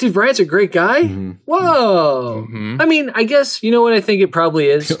 Underdog. Steve Bryant's a great guy. Mhm. Whoa. Mhm. I mean, I guess, you know what I think it probably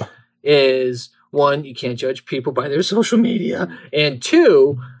is one, you can't judge people by their social media. And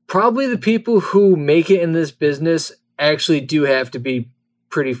 2, probably the people who make it in this business actually do have to be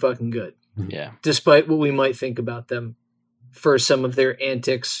pretty fucking good, Yeah. despite what we might think about them for some of their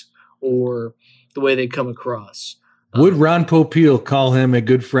antics or the way they come across. Would Ron Popeil call him a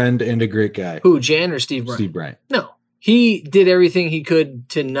good friend and a great guy? Who, Jan or Steve Bryant? Steve Bryant. No. He did everything he could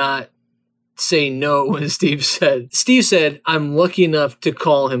to not say no when Steve said. Steve said, I'm lucky enough to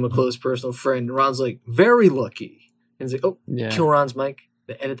call him a close personal friend. And Ron's like, very lucky. And he's like, oh, Yeah. kill Ron's mic.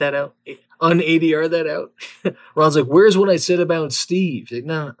 Edit that out. Un-ADR that out. Ron's like, where's what I said about Steve? He's like,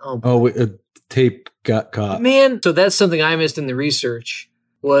 no. Oh, a tape got caught. Man, so that's something I missed in the research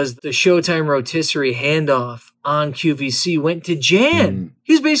was the Showtime rotisserie handoff on QVC went to Jan.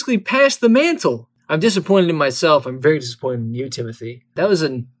 He's basically passed the mantle. I'm disappointed in myself. I'm very disappointed in you, Timothy. That was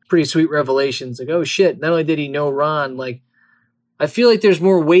a pretty sweet revelation. It's like, oh shit, not only did he know Ron, like, I feel like there's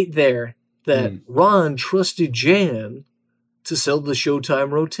more weight there that Ron trusted Jan to sell the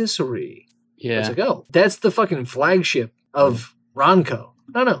Showtime rotisserie. Yeah. It's like, oh, that's the fucking flagship of Ronco.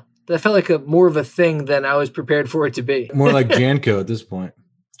 I don't know. That felt like more of a thing than I was prepared for it to be. More like Janko at this point.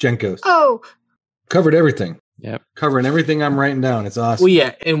 Jenkos. Oh. Covered everything. Yep. Covering everything I'm writing down. It's awesome. Well,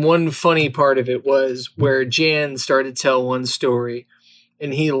 yeah. And one funny part of it was where Jan started to tell one story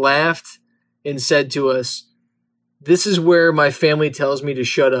and he laughed and said to us, this is where my family tells me to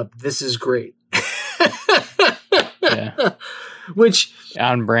shut up. This is great. Yeah. Which,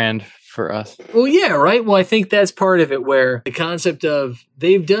 on brand for us. well, yeah, right. Well, I think that's part of it where the concept of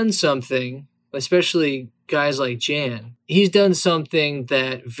they've done something, especially guys like Jan, he's done something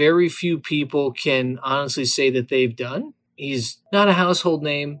that very few people can honestly say that they've done. He's not a household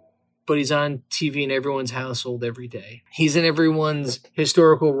name, but he's on TV in everyone's household every day. He's in everyone's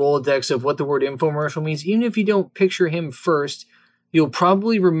historical Rolodex of what the word infomercial means. Even if you don't picture him first, you'll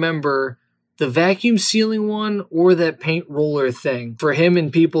probably remember the vacuum sealing one or that paint roller thing. For him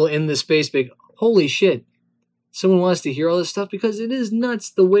and people in the space, big, holy shit, someone wants to hear all this stuff because it is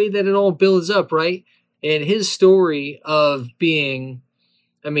nuts the way that it all builds up, right? And his story of being,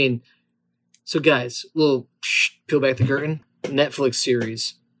 I mean, so guys, little peel back the curtain, Netflix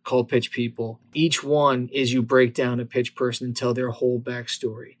series called Pitch People. Each one is you break down a pitch person and tell their whole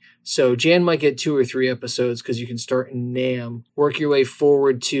backstory. So Jan might get 2 or 3 episodes because you can start in NAM, work your way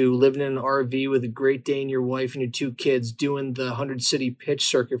forward to living in an RV with a Great Dane, your wife, and your 2 kids, doing the 100 city pitch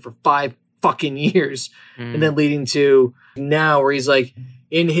circuit for 5 fucking years, and then leading to now where he's like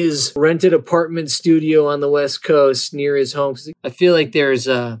in his rented apartment studio on the West Coast near his home. I feel like there's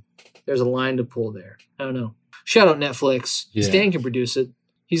a line to pull there. I don't know. Shout out Netflix. Yeah. Stan can produce it.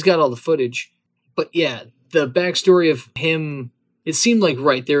 He's got all the footage. But yeah, the backstory of him, it seemed like,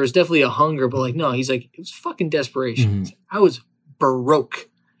 right, there was definitely a hunger, but like, no, he's like, it was fucking desperation. I was broke.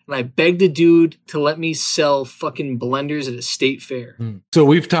 And I begged a dude to let me sell fucking blenders at a state fair. So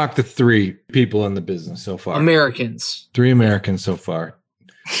we've talked to 3 people in the business so far. Americans. 3 Americans so far.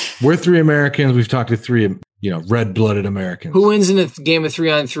 We're 3 Americans. We've talked to 3, red-blooded Americans. Who wins in a game of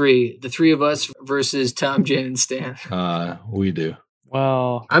 3-on-3? The 3 of us versus Tom, Jan, and Stan. We do.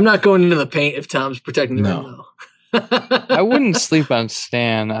 Well, I'm not going into the paint if Tom's protecting the rim, though. I wouldn't sleep on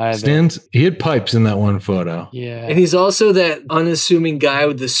Stan either. He had pipes in that one photo. Yeah. And he's also that unassuming guy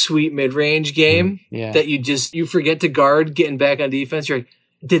with the sweet mid-range game Yeah. that you forget to guard getting back on defense. You're like,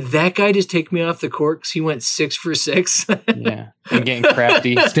 did that guy just take me off the court because he went 6 for 6? Yeah. And getting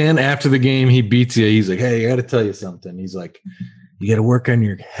crafty. Stan, after the game, he beats you. He's like, hey, I got to tell you something. He's like, you got to work on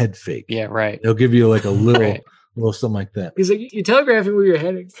your head fake. Yeah, right. He'll give you like a little, Right. little something like that. He's like, you're telegraphing where you're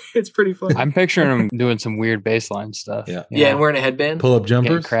heading. It's pretty funny. I'm picturing him doing some weird baseline stuff. Yeah. Yeah, and wearing a headband. Pull up Getting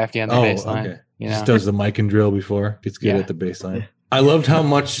jumpers. crafty on the baseline. Okay. You Just know? does the mic and drill before. Gets good Yeah. at the baseline. I loved how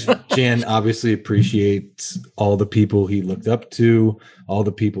much Jan obviously appreciates all the people he looked up to, all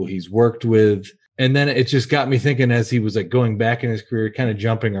the people he's worked with. And then it just got me thinking as he was like going back in his career, kind of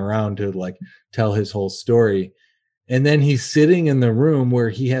jumping around to like tell his whole story. And then he's sitting in the room where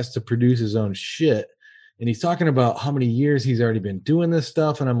he has to produce his own shit. And he's talking about how many years he's already been doing this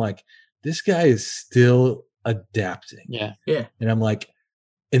stuff. And I'm like, this guy is still adapting. Yeah. And I'm like,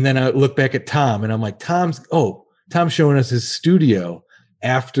 and then I look back at Tom and I'm like, Tom's showing us his studio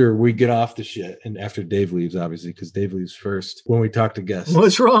after we get off the shit and after Dave leaves, obviously, because Dave leaves first when we talk to guests.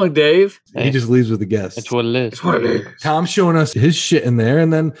 What's wrong, Dave? He just leaves with the guests. That's what it is. It's what it is. Tom's showing us his shit in there.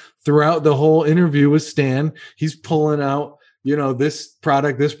 And then throughout the whole interview with Stan, he's pulling out, this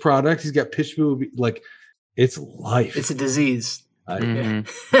product. He's got pitch movie. Like, it's life. It's a disease. Mhm.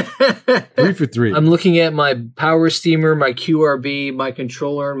 3 for 3. I'm looking at my Power Steamer, my QRB, my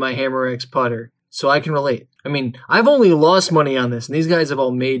controller, and my Hammer X putter. So I can relate. I mean, I've only lost money on this, and these guys have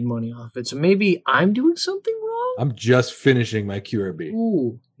all made money off it. So maybe I'm doing something wrong? I'm just finishing my QRB.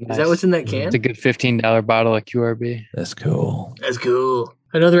 Ooh. Nice. Is that what's in that can? It's a good $15 bottle of QRB. That's cool. That's cool.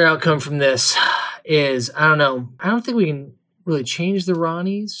 Another outcome from this is, I don't know. I don't think we can really change the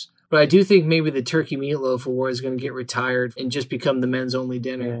Ronnies, but I do think maybe the turkey meatloaf award is going to get retired and just become the men's only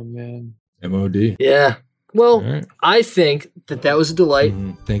dinner. Oh, man. MOD. Yeah. Well, All right. I think that was a delight.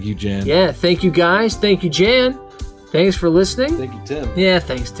 Thank you, Jan. Yeah. Thank you, guys. Thank you, Jan. Thanks for listening. Thank you, Tim. Yeah,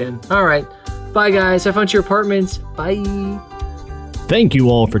 thanks, Tim. All right. Bye, guys. Have fun to your apartments. Bye. Thank you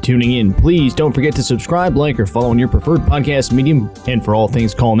all for tuning in. Please don't forget to subscribe, like, or follow on your preferred podcast medium. And for all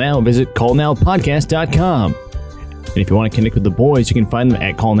things Call Now, visit callnowpodcast.com. And if you want to connect with the boys, you can find them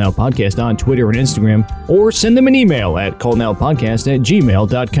at Call Now Podcast on Twitter and Instagram, or send them an email at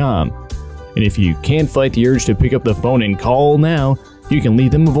callnowpodcast@gmail.com. And if you can't fight the urge to pick up the phone and call now, you can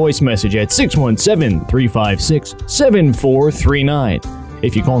leave them a voice message at 617-356-7439.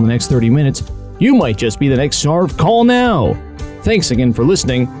 If you call in the next 30 minutes, you might just be the next star of Call Now. Thanks again for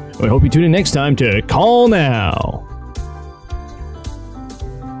listening. We hope you tune in next time to Call Now.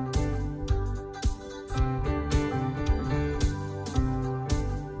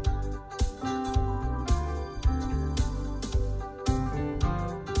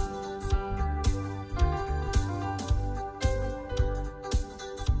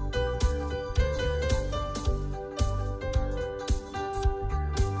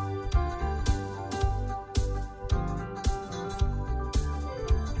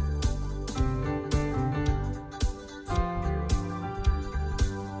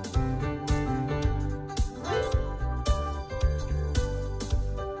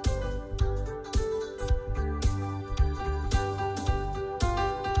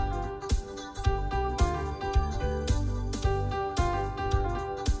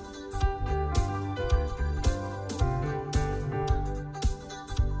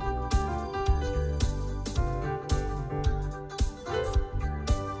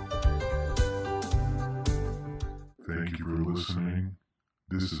 Thank you for listening.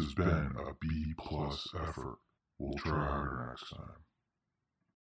 This has been a B+ effort. We'll try harder next time.